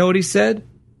back in. And you know what he said?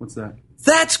 What's that?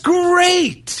 That's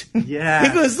great. Yeah.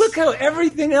 He goes, look how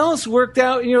everything else worked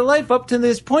out in your life up to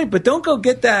this point, but don't go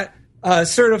get that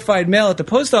certified mail at the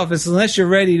post office unless you're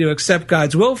ready to accept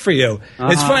God's will for you.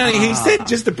 It's funny, he said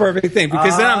just the perfect thing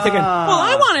because then I'm thinking, well,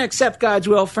 I want to accept God's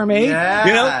will for me.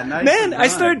 Yeah, Then I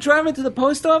started driving to the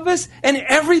post office and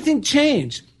everything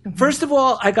changed. First of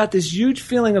all, I got this huge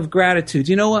feeling of gratitude.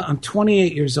 You know what? I'm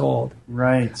 28 years old.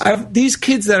 Right. These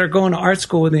kids that are going to art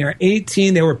school when they are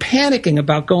 18, they were panicking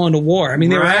about going to war. I mean,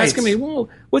 they were asking me, well,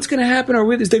 what's going to happen?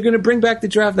 Is they going to bring back the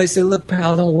draft? They say, look,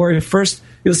 pal, don't worry. First,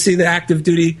 you'll see the active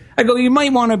duty. I go, you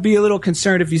might want to be a little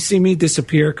concerned if you see me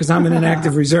disappear because I'm an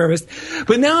active reservist.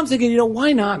 But now I'm thinking,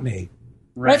 why not me?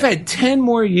 Right. I've had 10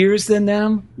 more years than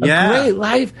them. A great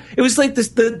life. It was like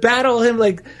the battle,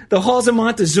 like the halls of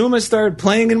Montezuma started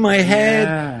playing in my head.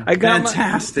 Yeah. I got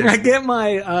fantastic. I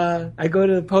go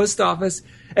to the post office,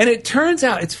 and it turns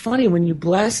out, it's funny, when you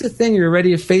bless a thing, you're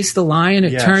ready to face the lion,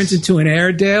 it turns into an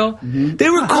Airedale. Mm-hmm. They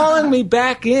were calling me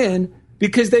back in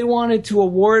because they wanted to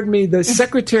award me, the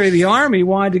Secretary of the Army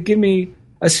wanted to give me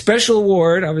a special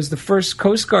award. I was the first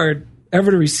Coast Guard ever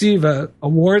to receive a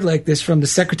award like this from the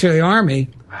Secretary of the Army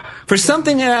for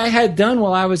something that I had done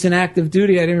while I was in active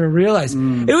duty. I didn't even realize.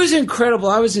 It was incredible.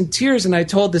 I was in tears, and I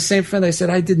told the same friend, I said,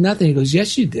 I did nothing. He goes,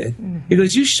 yes, you did. He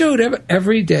goes, you showed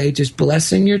every day just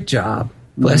blessing your job,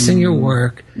 blessing your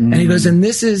work. And he goes, and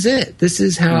this is it. This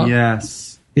is how,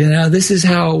 this is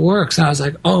how it works. And I was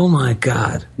like, oh my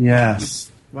God.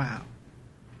 Yes. Wow.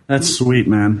 That's sweet,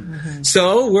 man.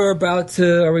 So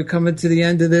are we coming to the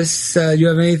end of this? You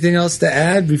have anything else to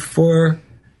add before?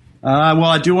 Well,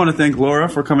 I do want to thank Laura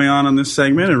for coming on this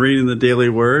segment and reading the Daily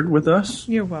Word with us.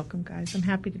 You're welcome, guys. I'm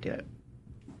happy to do it.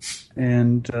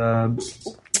 And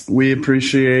we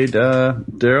appreciate,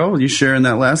 Daryl, you sharing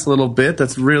that last little bit.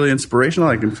 That's really inspirational.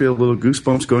 I can feel little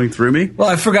goosebumps going through me. Well,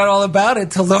 I forgot all about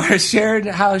it till Laura shared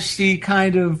how she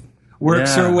kind of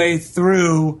works her way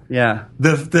through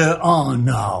the oh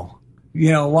no.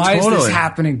 Why is this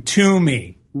happening to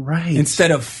me? Right.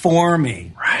 Instead of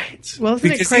forming. Right. Well,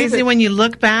 isn't it crazy when you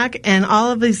look back and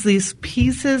all of these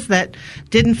pieces that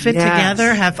didn't fit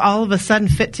together have all of a sudden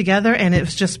fit together and it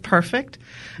was just perfect?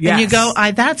 Yes. And you go,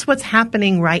 that's what's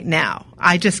happening right now.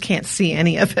 I just can't see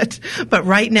any of it. But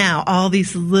right now, all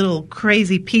these little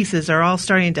crazy pieces are all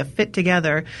starting to fit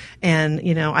together. And,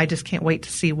 I just can't wait to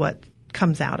see what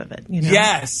comes out of it.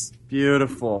 Yes.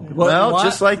 Beautiful. Well,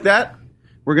 just like that,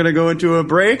 we're going to go into a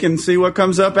break and see what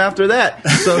comes up after that.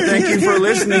 So thank you for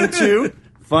listening to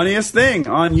Funniest Thing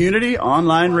on Unity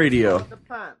Online Radio.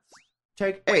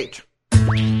 Take 8.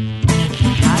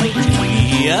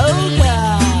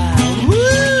 Yoga.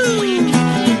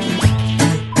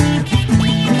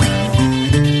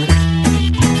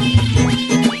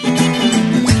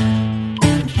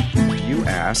 You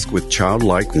ask with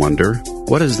childlike wonder,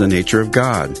 what is the nature of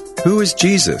God? Who is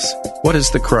Jesus? What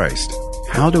is the Christ?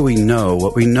 How do we know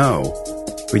what we know?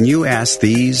 When you ask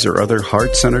these or other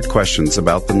heart-centered questions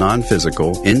about the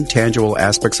non-physical, intangible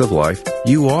aspects of life,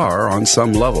 you are, on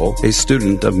some level, a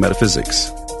student of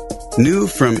metaphysics. New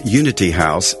from Unity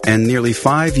House and nearly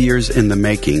 5 years in the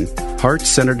making,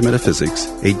 Heart-Centered Metaphysics,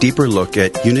 a deeper look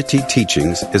at Unity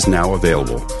teachings, is now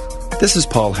available. This is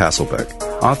Paul Hasselbeck,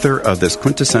 author of this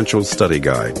quintessential study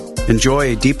guide.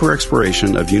 Enjoy a deeper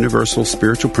exploration of universal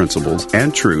spiritual principles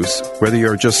and truths, whether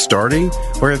you're just starting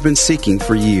or have been seeking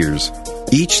for years.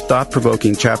 Each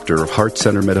thought-provoking chapter of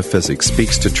Heart-Centered Metaphysics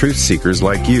speaks to truth seekers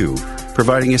like you,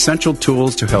 providing essential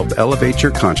tools to help elevate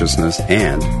your consciousness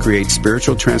and create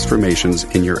spiritual transformations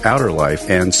in your outer life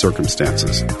and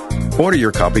circumstances. Order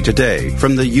your copy today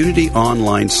from the Unity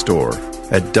Online Store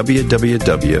at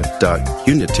www.unity.org.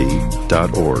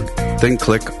 Then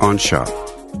click on Shop.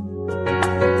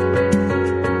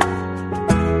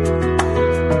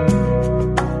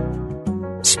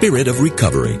 Spirit of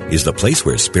Recovery is the place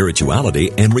where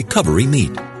spirituality and recovery meet,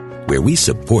 where we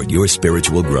support your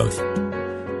spiritual growth.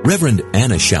 Reverend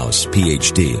Anna Schaus,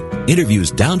 Ph.D., interviews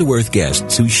down-to-earth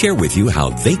guests who share with you how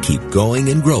they keep going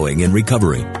and growing in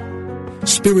recovery.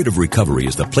 Spirit of Recovery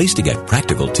is the place to get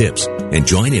practical tips and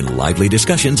join in lively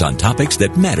discussions on topics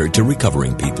that matter to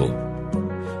recovering people.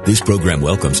 This program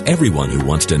welcomes everyone who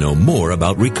wants to know more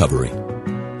about recovery.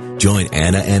 Join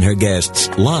Anna and her guests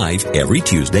live every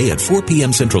Tuesday at 4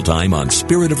 p.m. Central Time on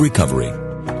Spirit of Recovery,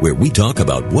 where we talk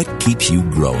about what keeps you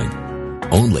growing.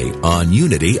 Only on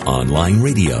Unity Online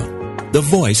Radio, the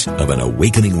voice of an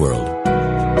awakening world.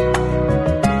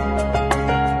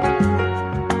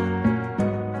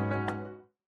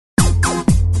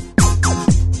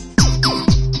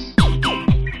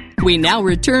 We now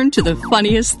return to the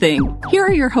funniest thing. Here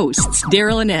are your hosts,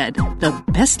 Daryl and Ed, the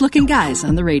best-looking guys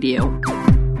on the radio.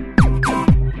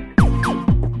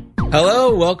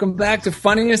 Hello, welcome back to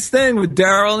Funniest Thing with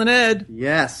Daryl and Ed.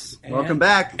 Yes, welcome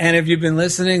back. And if you've been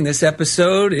listening, this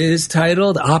episode is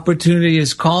titled Opportunity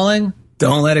is Calling.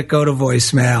 Don't let it go to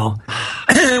voicemail.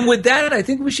 And with that, I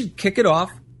think we should kick it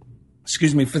off.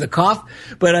 Excuse me for the cough,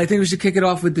 but I think we should kick it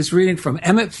off with this reading from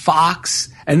Emmett Fox.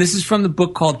 And this is from the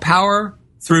book called Power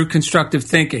Through Constructive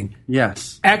Thinking.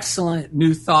 Yes. Excellent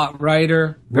new thought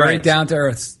writer, very down to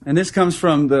earth. And this comes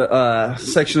from the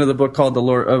section of the book called The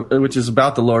Lord, which is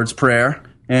about the Lord's Prayer,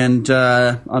 and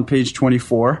on page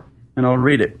 24, and I'll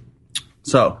read it.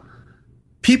 So,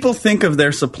 people think of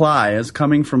their supply as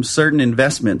coming from certain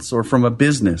investments or from a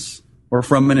business or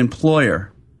from an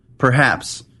employer,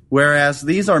 perhaps, whereas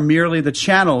these are merely the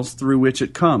channels through which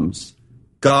it comes,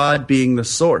 God being the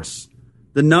source.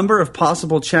 The number of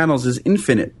possible channels is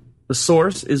infinite. The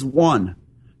source is one.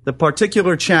 The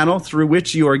particular channel through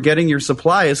which you are getting your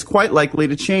supply is quite likely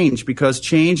to change because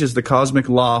change is the cosmic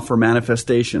law for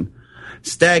manifestation.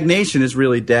 Stagnation is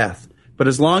really death. But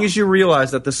as long as you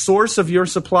realize that the source of your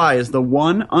supply is the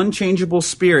one unchangeable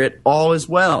spirit, all is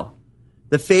well.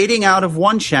 The fading out of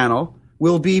one channel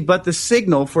will be but the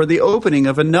signal for the opening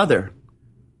of another.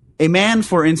 A man,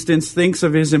 for instance, thinks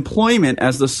of his employment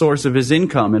as the source of his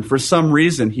income, and for some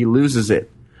reason he loses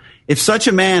it. If such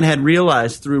a man had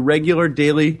realized through regular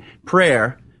daily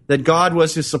prayer that God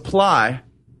was his supply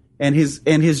and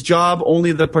his job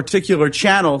only the particular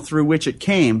channel through which it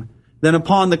came, then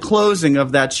upon the closing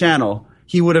of that channel,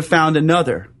 he would have found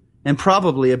another, and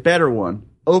probably a better one,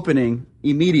 opening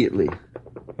immediately.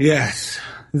 Yes.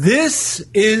 This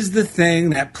is the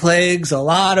thing that plagues a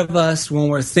lot of us when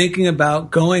we're thinking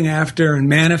about going after and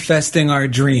manifesting our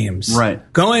dreams. Right.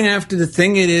 Going after the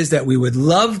thing it is that we would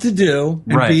love to do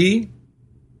and be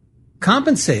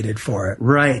compensated for it.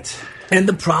 Right. And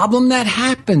the problem that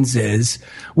happens is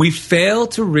we fail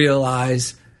to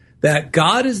realize that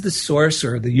God is the source,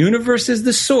 or the universe is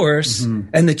the source,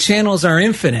 and the channels are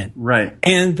infinite. Right.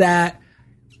 And that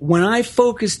when I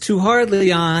focus too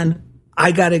hardly on,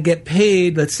 I got to get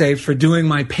paid, let's say, for doing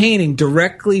my painting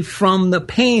directly from the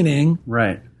painting.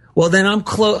 Right. Well, then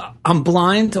I'm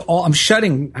blind to all. I'm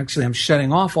shutting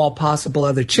off all possible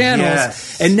other channels.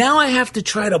 Yes. And now I have to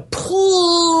try to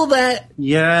pull that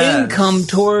income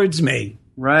towards me.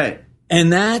 Right.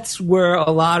 And that's where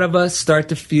a lot of us start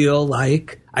to feel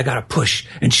like I got to push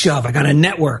and shove. I got to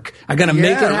network. I got to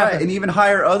make it happen. Right. And even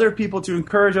hire other people to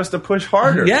encourage us to push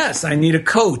harder. Yes. I need a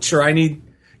coach, or I need,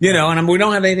 and we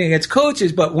don't have anything against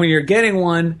coaches, but when you're getting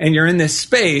one and you're in this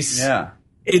space,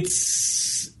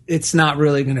 it's not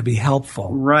really going to be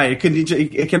helpful. Right.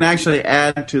 It can actually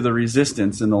add to the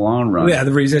resistance in the long run. Yeah,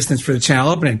 the resistance for the channel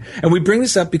opening. And we bring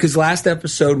this up because last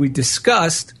episode we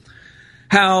discussed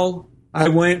how I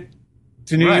went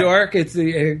to New York.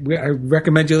 I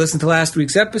recommend you listen to last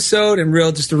week's episode. And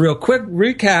just a real quick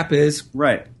recap is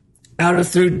out of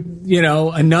through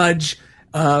a nudge,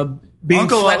 being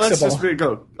Uncle flexible. Let's just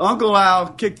go. Uncle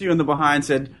Al kicked you in the behind,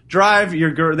 said, drive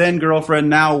your then girlfriend,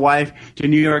 now wife, to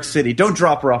New York City. Don't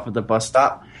drop her off at the bus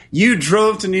stop. You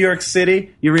drove to New York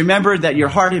City. You remembered that your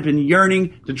heart had been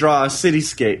yearning to draw a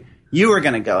cityscape. You were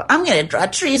going to go, I'm going to draw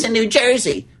trees in New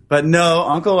Jersey. But no,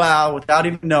 Uncle Al, without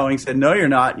even knowing, said, no, you're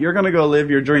not. You're going to go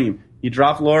live your dream. You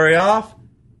dropped Lori off.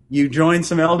 You joined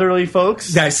some elderly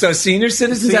folks. Yeah, so senior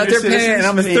citizens out there paying, and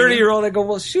I'm a 30-year-old. I go,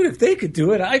 well, shoot, if they could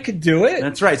do it, I could do it.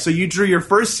 That's right. So you drew your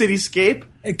first cityscape.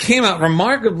 It came out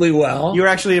remarkably well. You were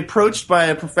actually approached by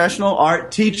a professional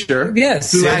art teacher.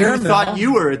 Yes, who thought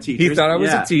you were a teacher. He thought I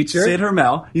was a teacher. Sid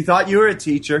Hermel. He thought you were a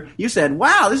teacher. You said,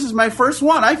 wow, this is my first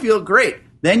one. I feel great.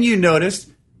 Then you noticed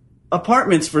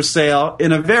apartments for sale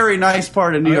in a very nice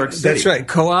part of New York City. That's right.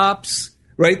 Co-ops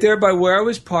right there by where I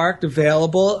was parked,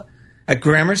 available at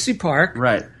Gramercy Park.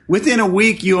 Right. Within a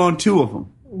week, you owned 2 of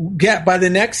them. Yeah, by the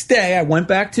next day, I went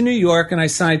back to New York and I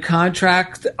signed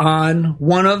contract on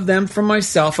one of them for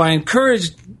myself. I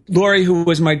encouraged Lori, who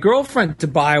was my girlfriend, to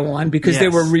buy one because they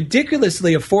were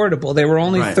ridiculously affordable. They were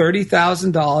only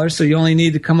 $30,000, so you only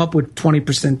need to come up with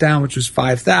 20% down, which was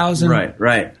 $5,000.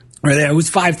 Right. It was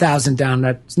 $5,000 down.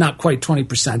 That's not quite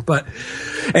 20%, but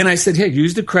and I said, "Here,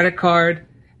 use the credit card."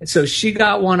 So she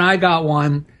got one, I got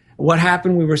one. What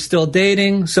happened? We were still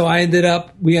dating, so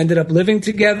we ended up living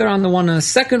together on the one on the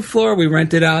second floor. We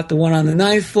rented out the one on the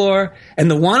 9th floor,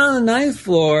 and the one on the 9th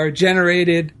floor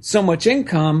generated so much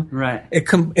income. Right.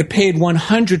 It paid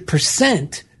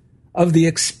 100% of the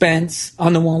expense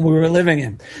on the one we were living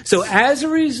in. So as a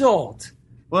result.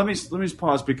 Well, let me just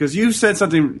pause because you said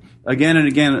something again and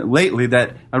again lately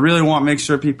that I really want to make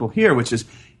sure people hear, which is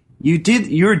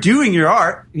you're doing your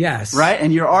art. Yes. Right?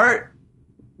 And your art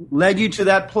led you to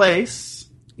that place.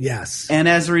 Yes. And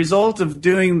as a result of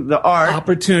doing the art.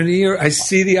 I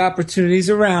see the opportunities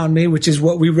around me, which is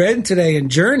what we read today in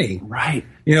Journey. Right.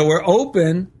 We're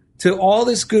open to all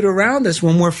this good around us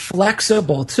when we're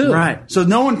flexible, too. Right. So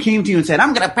no one came to you and said,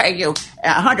 I'm going to pay you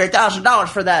 $100,000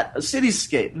 for that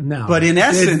cityscape. No. But in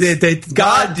essence,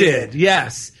 God did.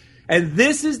 Yes. And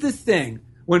this is the thing.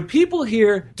 When people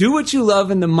hear, do what you love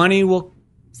and the money will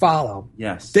follow.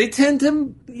 Yes. They tend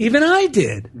to, even I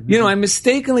did. Mm-hmm. I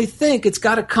mistakenly think it's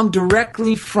got to come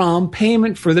directly from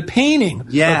payment for the painting.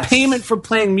 Yes. Or payment for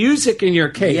playing music in your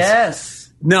case.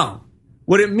 Yes. No.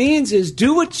 What it means is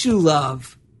do what you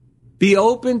love. Be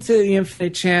open to the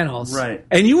infinite channels. Right.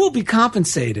 And you will be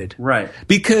compensated. Right.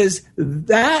 Because doing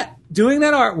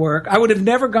that artwork, I would have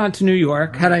never gone to New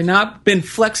York had I not been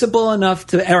flexible enough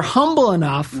or humble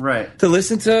enough to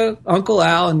listen to Uncle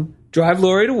Al and drive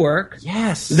Lori to work.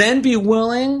 Yes. Then be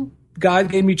willing. God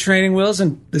gave me training wheels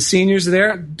and the seniors are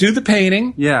there. Do the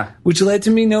painting. Yeah. Which led to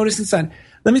me noticing something.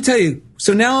 Let me tell you.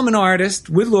 So now I'm an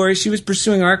artist with Lori. She was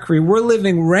pursuing art career. We're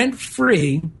living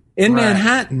rent-free in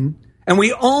Manhattan. And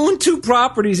we own 2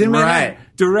 properties in Manhattan.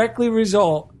 Directly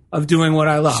result of doing what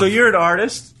I love. So you're an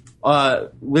artist,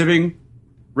 living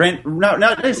rent.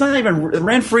 No, it's not even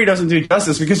rent free. Doesn't do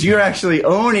justice because you're actually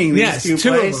owning these 2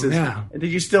 places. Of them,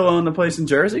 Did you still own the place in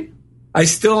Jersey? I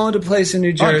still owned a place in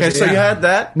New Jersey. Okay, so you had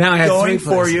that. Now I have going 3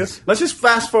 for you. Let's just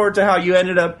fast forward to how you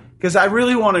ended up. Because I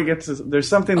really want to get to. There's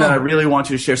something that I really want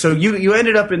you to share. So you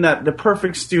ended up in the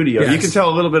perfect studio. Yes. You can tell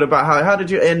a little bit about how did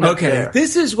you end up there? Okay,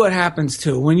 this is what happens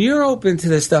too when you're open to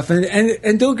this stuff.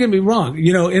 And don't get me wrong.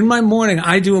 In my morning,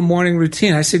 I do a morning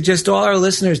routine. I suggest all our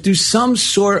listeners do some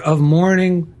sort of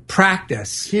morning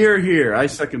practice. Here. I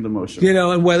second the motion.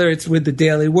 And whether it's with the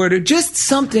Daily Word or just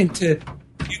something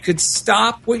you could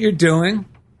stop what you're doing.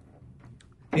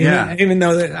 Even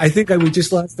though I think we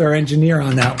just lost our engineer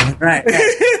on that one. Right.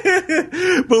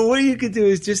 But what you could do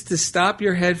is just to stop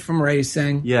your head from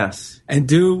racing. Yes. And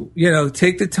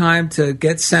take the time to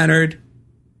get centered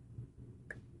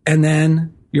and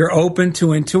then you're open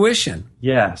to intuition.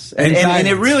 Yes. And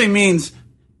it really means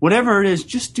whatever it is,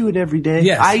 just do it every day.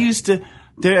 Yes. I used to,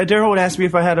 Daryl would ask me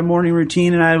if I had a morning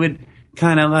routine, and I would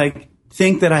kind of like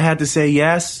think that I had to say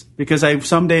yes, because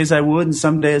some days I would and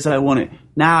some days I wouldn't.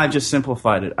 Now I've just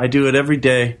simplified it. I do it every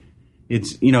day.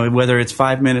 It's, whether it's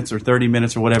 5 minutes or 30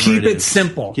 minutes or whatever. Keep it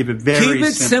simple. Keep it very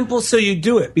simple so you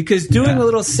do it. Because doing a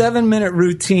little 7-minute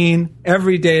routine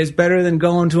every day is better than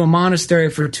going to a monastery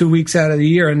for 2 weeks out of the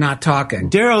year and not talking.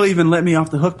 Daryl even let me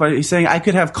off the hook by saying I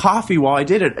could have coffee while I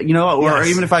did it, or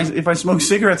even if I smoke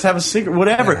cigarettes, have a cigarette,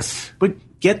 whatever. Yes.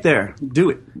 But get there. Do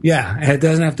it. Yeah, it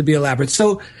doesn't have to be elaborate.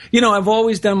 So, I've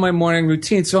always done my morning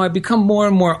routine, so I've become more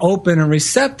and more open and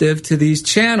receptive to these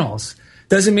channels.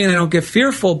 Doesn't mean I don't get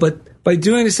fearful, but by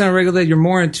doing this on a regular day, you're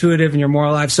more intuitive and you're more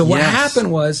alive. So what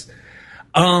happened was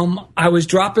I was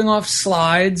dropping off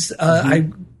slides.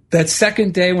 That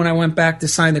second day when I went back to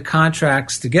sign the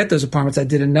contracts to get those apartments, I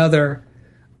did another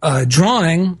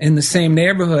drawing in the same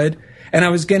neighborhood, and I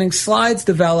was getting slides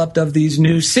developed of these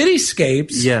new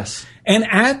cityscapes. Yes. And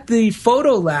at the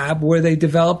photo lab where they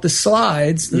developed the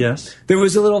slides, there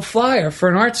was a little flyer for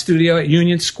an art studio at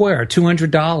Union Square,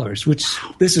 $200, which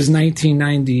this is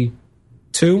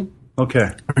 1992.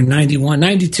 Okay. Or 91,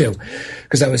 92,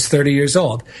 because I was 30 years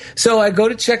old. So I go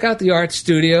to check out the art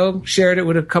studio, shared it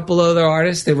with a couple other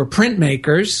artists. They were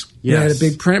printmakers. Yes. They had a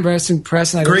big press. And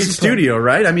great studio,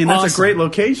 right? I mean, that's a great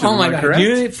location. Oh, my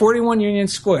God. 41 Union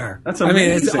Square. That's amazing. I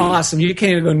mean, it's awesome. You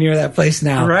can't even go near that place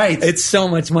now. Right. It's so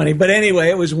much money. But anyway,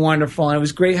 it was wonderful. And it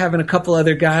was great having a couple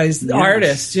other guys,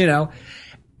 artists,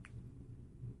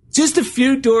 Just a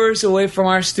few doors away from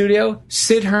our studio,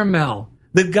 Sid Hermel,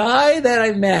 the guy that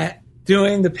I met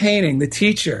doing the painting, the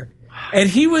teacher. And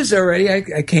he was already,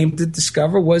 I came to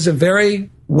discover, was a very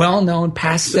well-known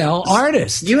pastel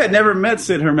artist. You had never met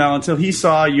Sid Hermel until he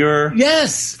saw your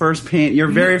first paint, your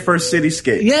very first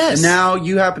cityscape. Yes. And now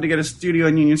you happen to get a studio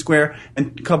in Union Square,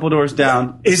 and a couple doors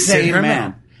down is Sid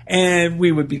Hermel. And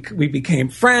we became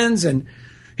friends, and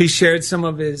he shared some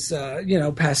of his,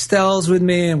 pastels with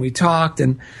me, and we talked.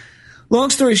 And long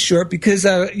story short, because,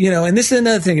 and this is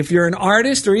another thing, if you're an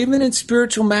artist or even in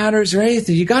spiritual matters or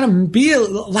anything, you got to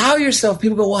allow yourself,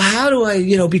 people go, well, how do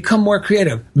I, become more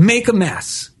creative? Make a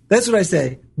mess. That's what I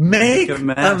say. Make a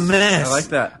mess. I like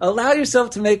that. Allow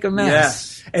yourself to make a mess.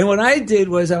 Yes. And what I did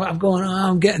was I'm going,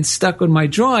 I'm getting stuck with my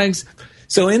drawings.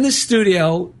 So in the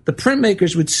studio, the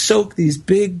printmakers would soak these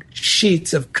big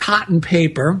sheets of cotton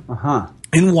paper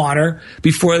in water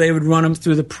before they would run them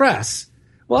through the press.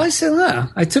 Well, I said,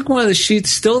 I took one of the sheets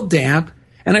still damp,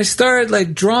 and I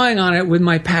started drawing on it with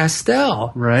my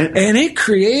pastel. Right. And it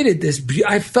created this,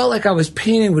 I felt like I was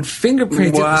painting with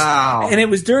fingerprints. Wow. And it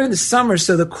was during the summer,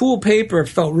 so the cool paper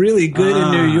felt really good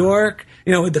in New York,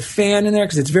 with the fan in there,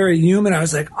 because it's very humid. I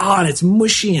was like, and it's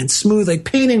mushy and smooth, like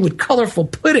painting with colorful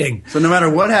pudding. So no matter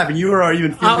what happened, you were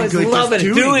even feeling good. I was loving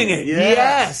just doing it.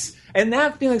 Yes. And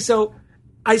that feeling, so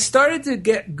I started to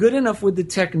get good enough with the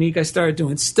technique. I started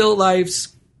doing still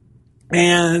lifes.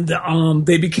 And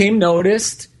they became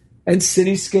noticed, and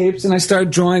cityscapes, and I started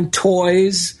drawing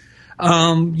toys,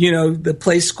 the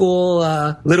play school,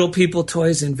 little people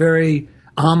toys in very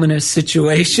ominous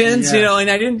situations, and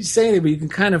I didn't say anything, but you can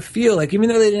kind of feel even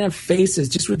though they didn't have faces,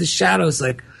 just with the shadows,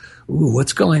 ooh,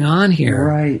 what's going on here?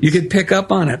 Right. You could pick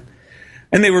up on it.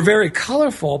 And they were very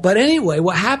colorful. But anyway,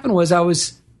 what happened was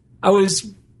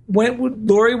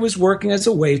Lori was working as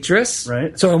a waitress.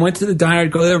 Right. So I went to the diner to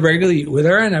go there regularly with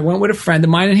her, and I went with a friend of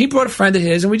mine, and he brought a friend of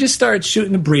his, and we just started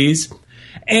shooting the breeze.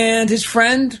 And his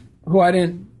friend, who I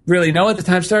didn't really know at the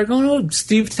time, started going, "Oh,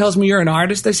 Steve tells me you're an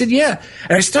artist." I said, "Yeah."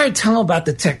 And I started telling him about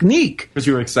the technique. Because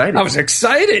you were excited. I was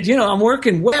excited. I'm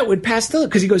working wet with pastel.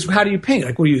 Because he goes, "How do you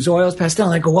paint?" We use oils, pastel.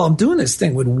 And I go, "Well, I'm doing this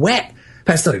thing with wet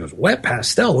pastel." He goes, "Wet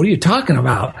pastel? What are you talking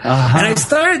about?" And I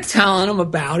started telling him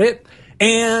about it.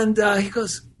 And he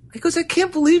goes, I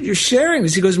can't believe you're sharing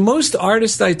this. He goes, most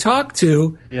artists I talk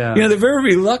to, they're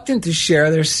very reluctant to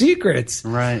share their secrets.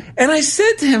 Right. And I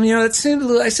said to him,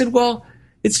 I said, well,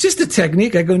 it's just a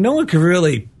technique. I go, no one can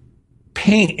really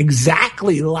paint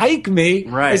exactly like me.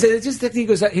 Right. I said, it's just that he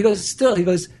goes,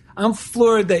 I'm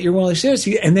floored that you're willing to share this.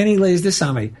 And then he lays this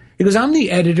on me. He goes, I'm the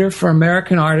editor for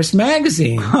American Artist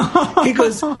Magazine. He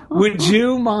goes, would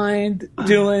you mind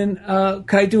doing, can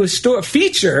I do a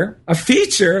feature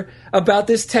about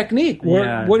this technique?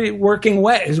 Working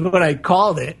wet is what I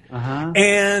called it.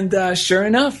 And sure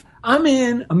enough, I'm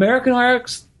in American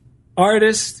Artist.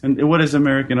 And what is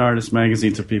American Artist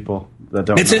Magazine to people that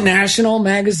don't know? It's a national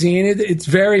magazine. It's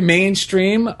very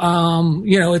mainstream.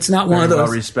 It's not one of those. Well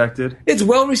respected. It's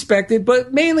well respected,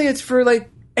 but mainly it's for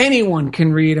anyone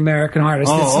can read American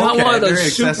Artist. It's not one of those Very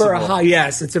super accessible. high.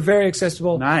 Yes, it's a very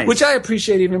accessible, Nice. which I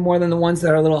appreciate even more than the ones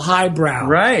that are a little highbrow.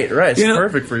 Right. It's You know,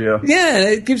 perfect for you. Yeah,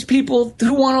 it gives people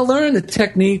who want to learn the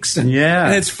techniques, and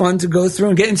it's fun to go through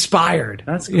and get inspired.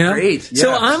 That's you know? great. So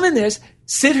Yes. I'm in this.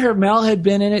 Sid Hermel had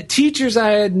been in it. Teachers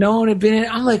I had known had been in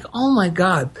it. I'm like, oh my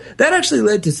God. That actually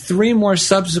led to 3 more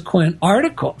subsequent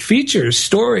features,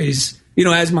 stories, you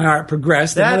know, as my art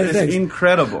progressed. and That other is things.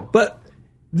 incredible. But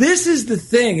this is the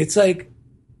thing. It's like,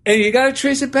 and you got to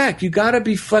trace it back. You got to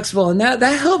be flexible. And that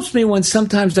helps me when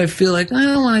sometimes I feel like, I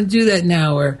don't want to do that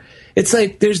now. Or it's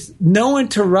like there's no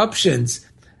interruptions.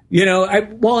 You know,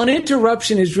 an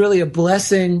interruption is really a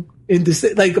blessing.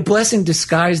 Like a blessing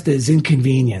disguised as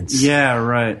inconvenience. Yeah,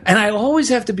 right. And I always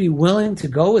have to be willing to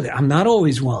go with it. I'm not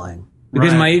always willing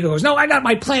because my ego goes, no, I got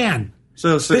my plan.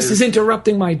 So this is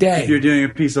interrupting my day. If you're doing a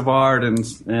piece of art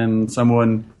and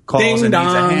someone calls Ding and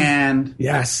needs a dong. hand,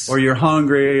 yes, or you're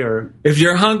hungry, or if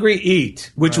you're hungry,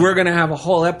 eat. Which we're going to have a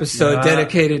whole episode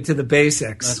dedicated to the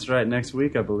basics. That's right, next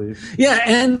week, I believe. Yeah,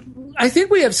 and I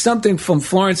think we have something from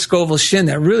Florence Scovel Shinn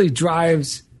that really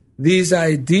drives these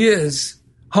ideas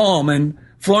home. And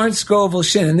Florence Scovel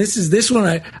Shinn, and this one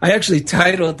I actually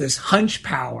titled this Hunch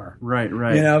Power. Right.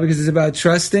 You know, because it's about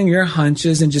trusting your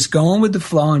hunches and just going with the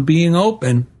flow and being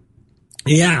open.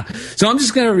 Yeah. So I'm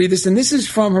just going to read this, and this is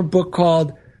from her book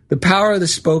called The Power of the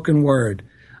Spoken Word.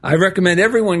 I recommend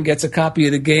everyone gets a copy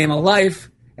of The Game of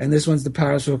Life, and this one's The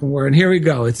Power of the Spoken Word. And here we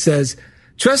go. It says,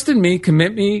 trust in me,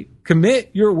 commit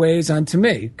your ways unto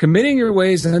me. Committing your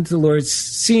ways unto the Lord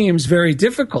seems very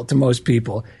difficult to most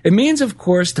people. It means, of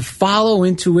course, to follow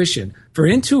intuition, for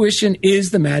intuition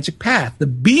is the magic path, the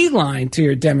beeline to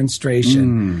your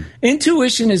demonstration.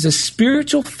 Intuition is a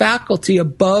spiritual faculty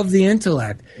above the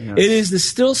intellect. Yes. It is the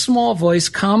still small voice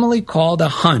commonly called a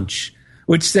hunch,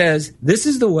 which says, this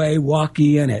is the way, walk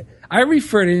ye in it. I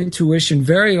refer to intuition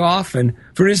very often,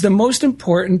 for it is the most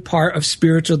important part of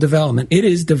spiritual development. It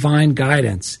is divine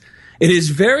guidance. It is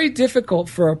very difficult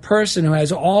for a person who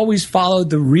has always followed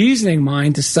the reasoning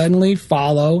mind to suddenly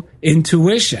follow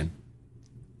intuition.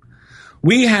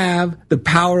 We have the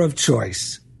power of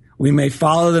choice. We may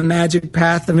follow the magic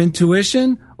path of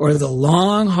intuition or the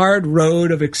long, hard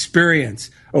road of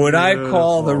experience, or what I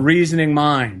call the reasoning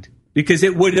mind. Because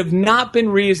it would have not been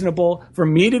reasonable for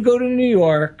me to go to New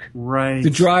York to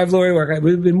drive Lori to work. It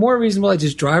would have been more reasonable I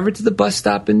just drive her to the bus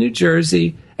stop in New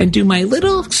Jersey and do my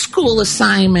little school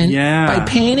assignment by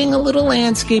painting a little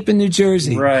landscape in New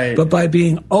Jersey. Right. But by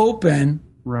being open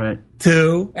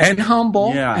to and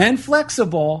humble and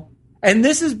flexible. And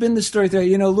this has been the story that,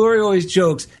 you know, Lori always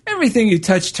jokes, everything you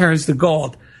touch turns to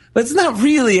gold. But it's not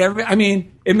really I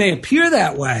mean, it may appear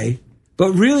that way.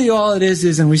 But really all it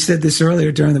is, and we said this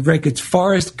earlier during the break, it's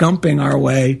Forrest Gumping our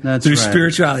way through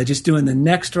spirituality, just doing the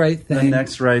next right thing. The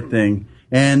next right thing.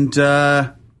 And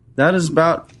that is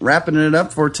about wrapping it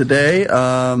up for today. You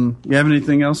have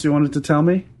anything else you wanted to tell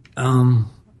me? I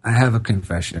have a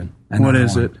confession. What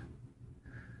is it?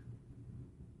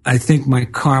 I think my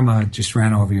karma just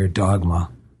ran over your dogma.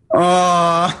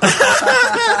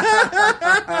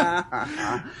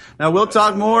 Now, we'll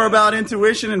talk more about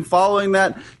intuition and following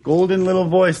that golden little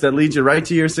voice that leads you right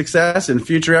to your success in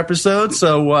future episodes.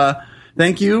 So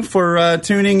thank you for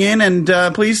tuning in,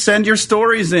 and please send your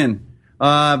stories in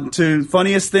to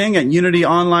Funniest Thing at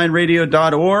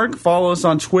unityonlineradio.org. Follow us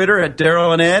on Twitter at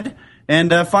Daryl and Ed,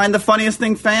 and find the Funniest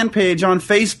Thing fan page on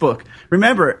Facebook.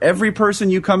 Remember, every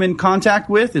person you come in contact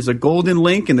with is a golden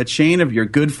link in the chain of your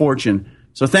good fortune.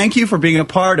 So thank you for being a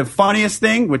part of Funniest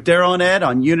Thing with Daryl and Ed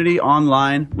on Unity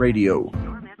Online Radio.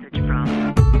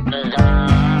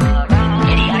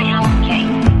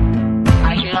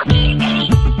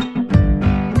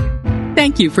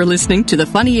 Thank you for listening to The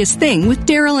Funniest Thing with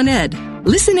Daryl and Ed.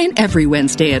 Listen in every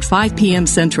Wednesday at 5 p.m.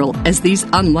 Central as these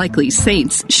unlikely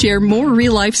saints share more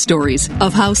real-life stories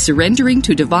of how surrendering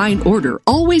to divine order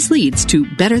always leads to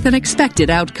better-than-expected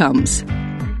outcomes.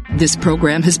 This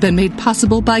program has been made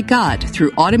possible by God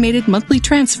through automated monthly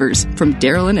transfers from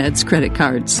Daryl and Ed's credit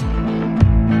cards.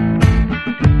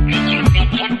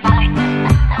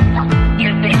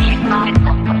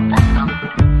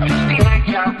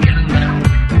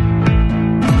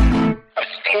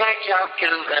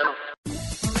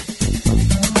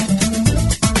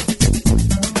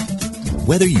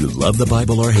 Whether you love the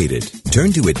Bible or hate it,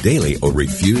 turn to it daily or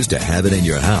refuse to have it in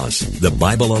your house, The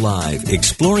Bible Alive,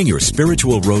 Exploring Your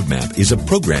Spiritual Roadmap is a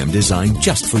program designed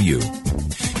just for you.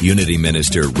 Unity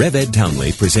Minister Rev Ed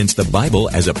Townley presents the Bible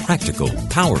as a practical,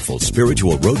 powerful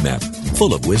spiritual roadmap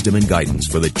full of wisdom and guidance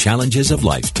for the challenges of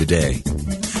life today.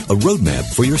 A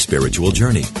roadmap for your spiritual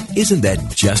journey. Isn't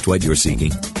that just what you're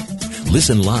seeking?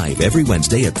 Listen live every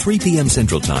Wednesday at 3 p.m.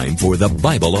 Central Time for The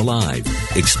Bible Alive,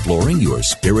 exploring your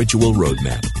spiritual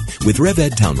roadmap with Rev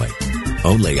Ed Townley.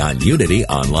 Only on Unity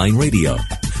Online Radio,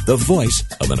 the voice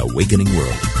of an awakening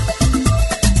world.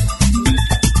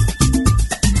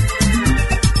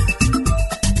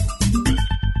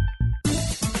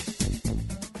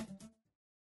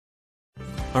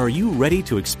 Are you ready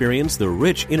to experience the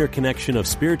rich interconnection of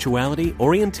spirituality,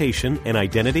 orientation, and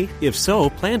identity? If so,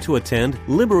 plan to attend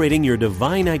Liberating Your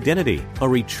Divine Identity, a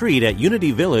retreat at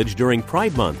Unity Village during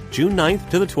Pride Month, June 9th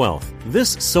to the 12th.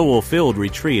 This soul-filled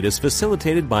retreat is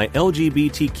facilitated by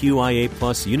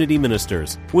LGBTQIA+ Unity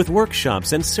ministers, with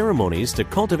workshops and ceremonies to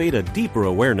cultivate a deeper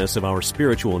awareness of our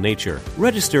spiritual nature.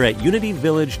 Register at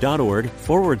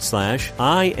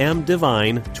unityvillage.org/I Am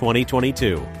Divine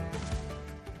 2022.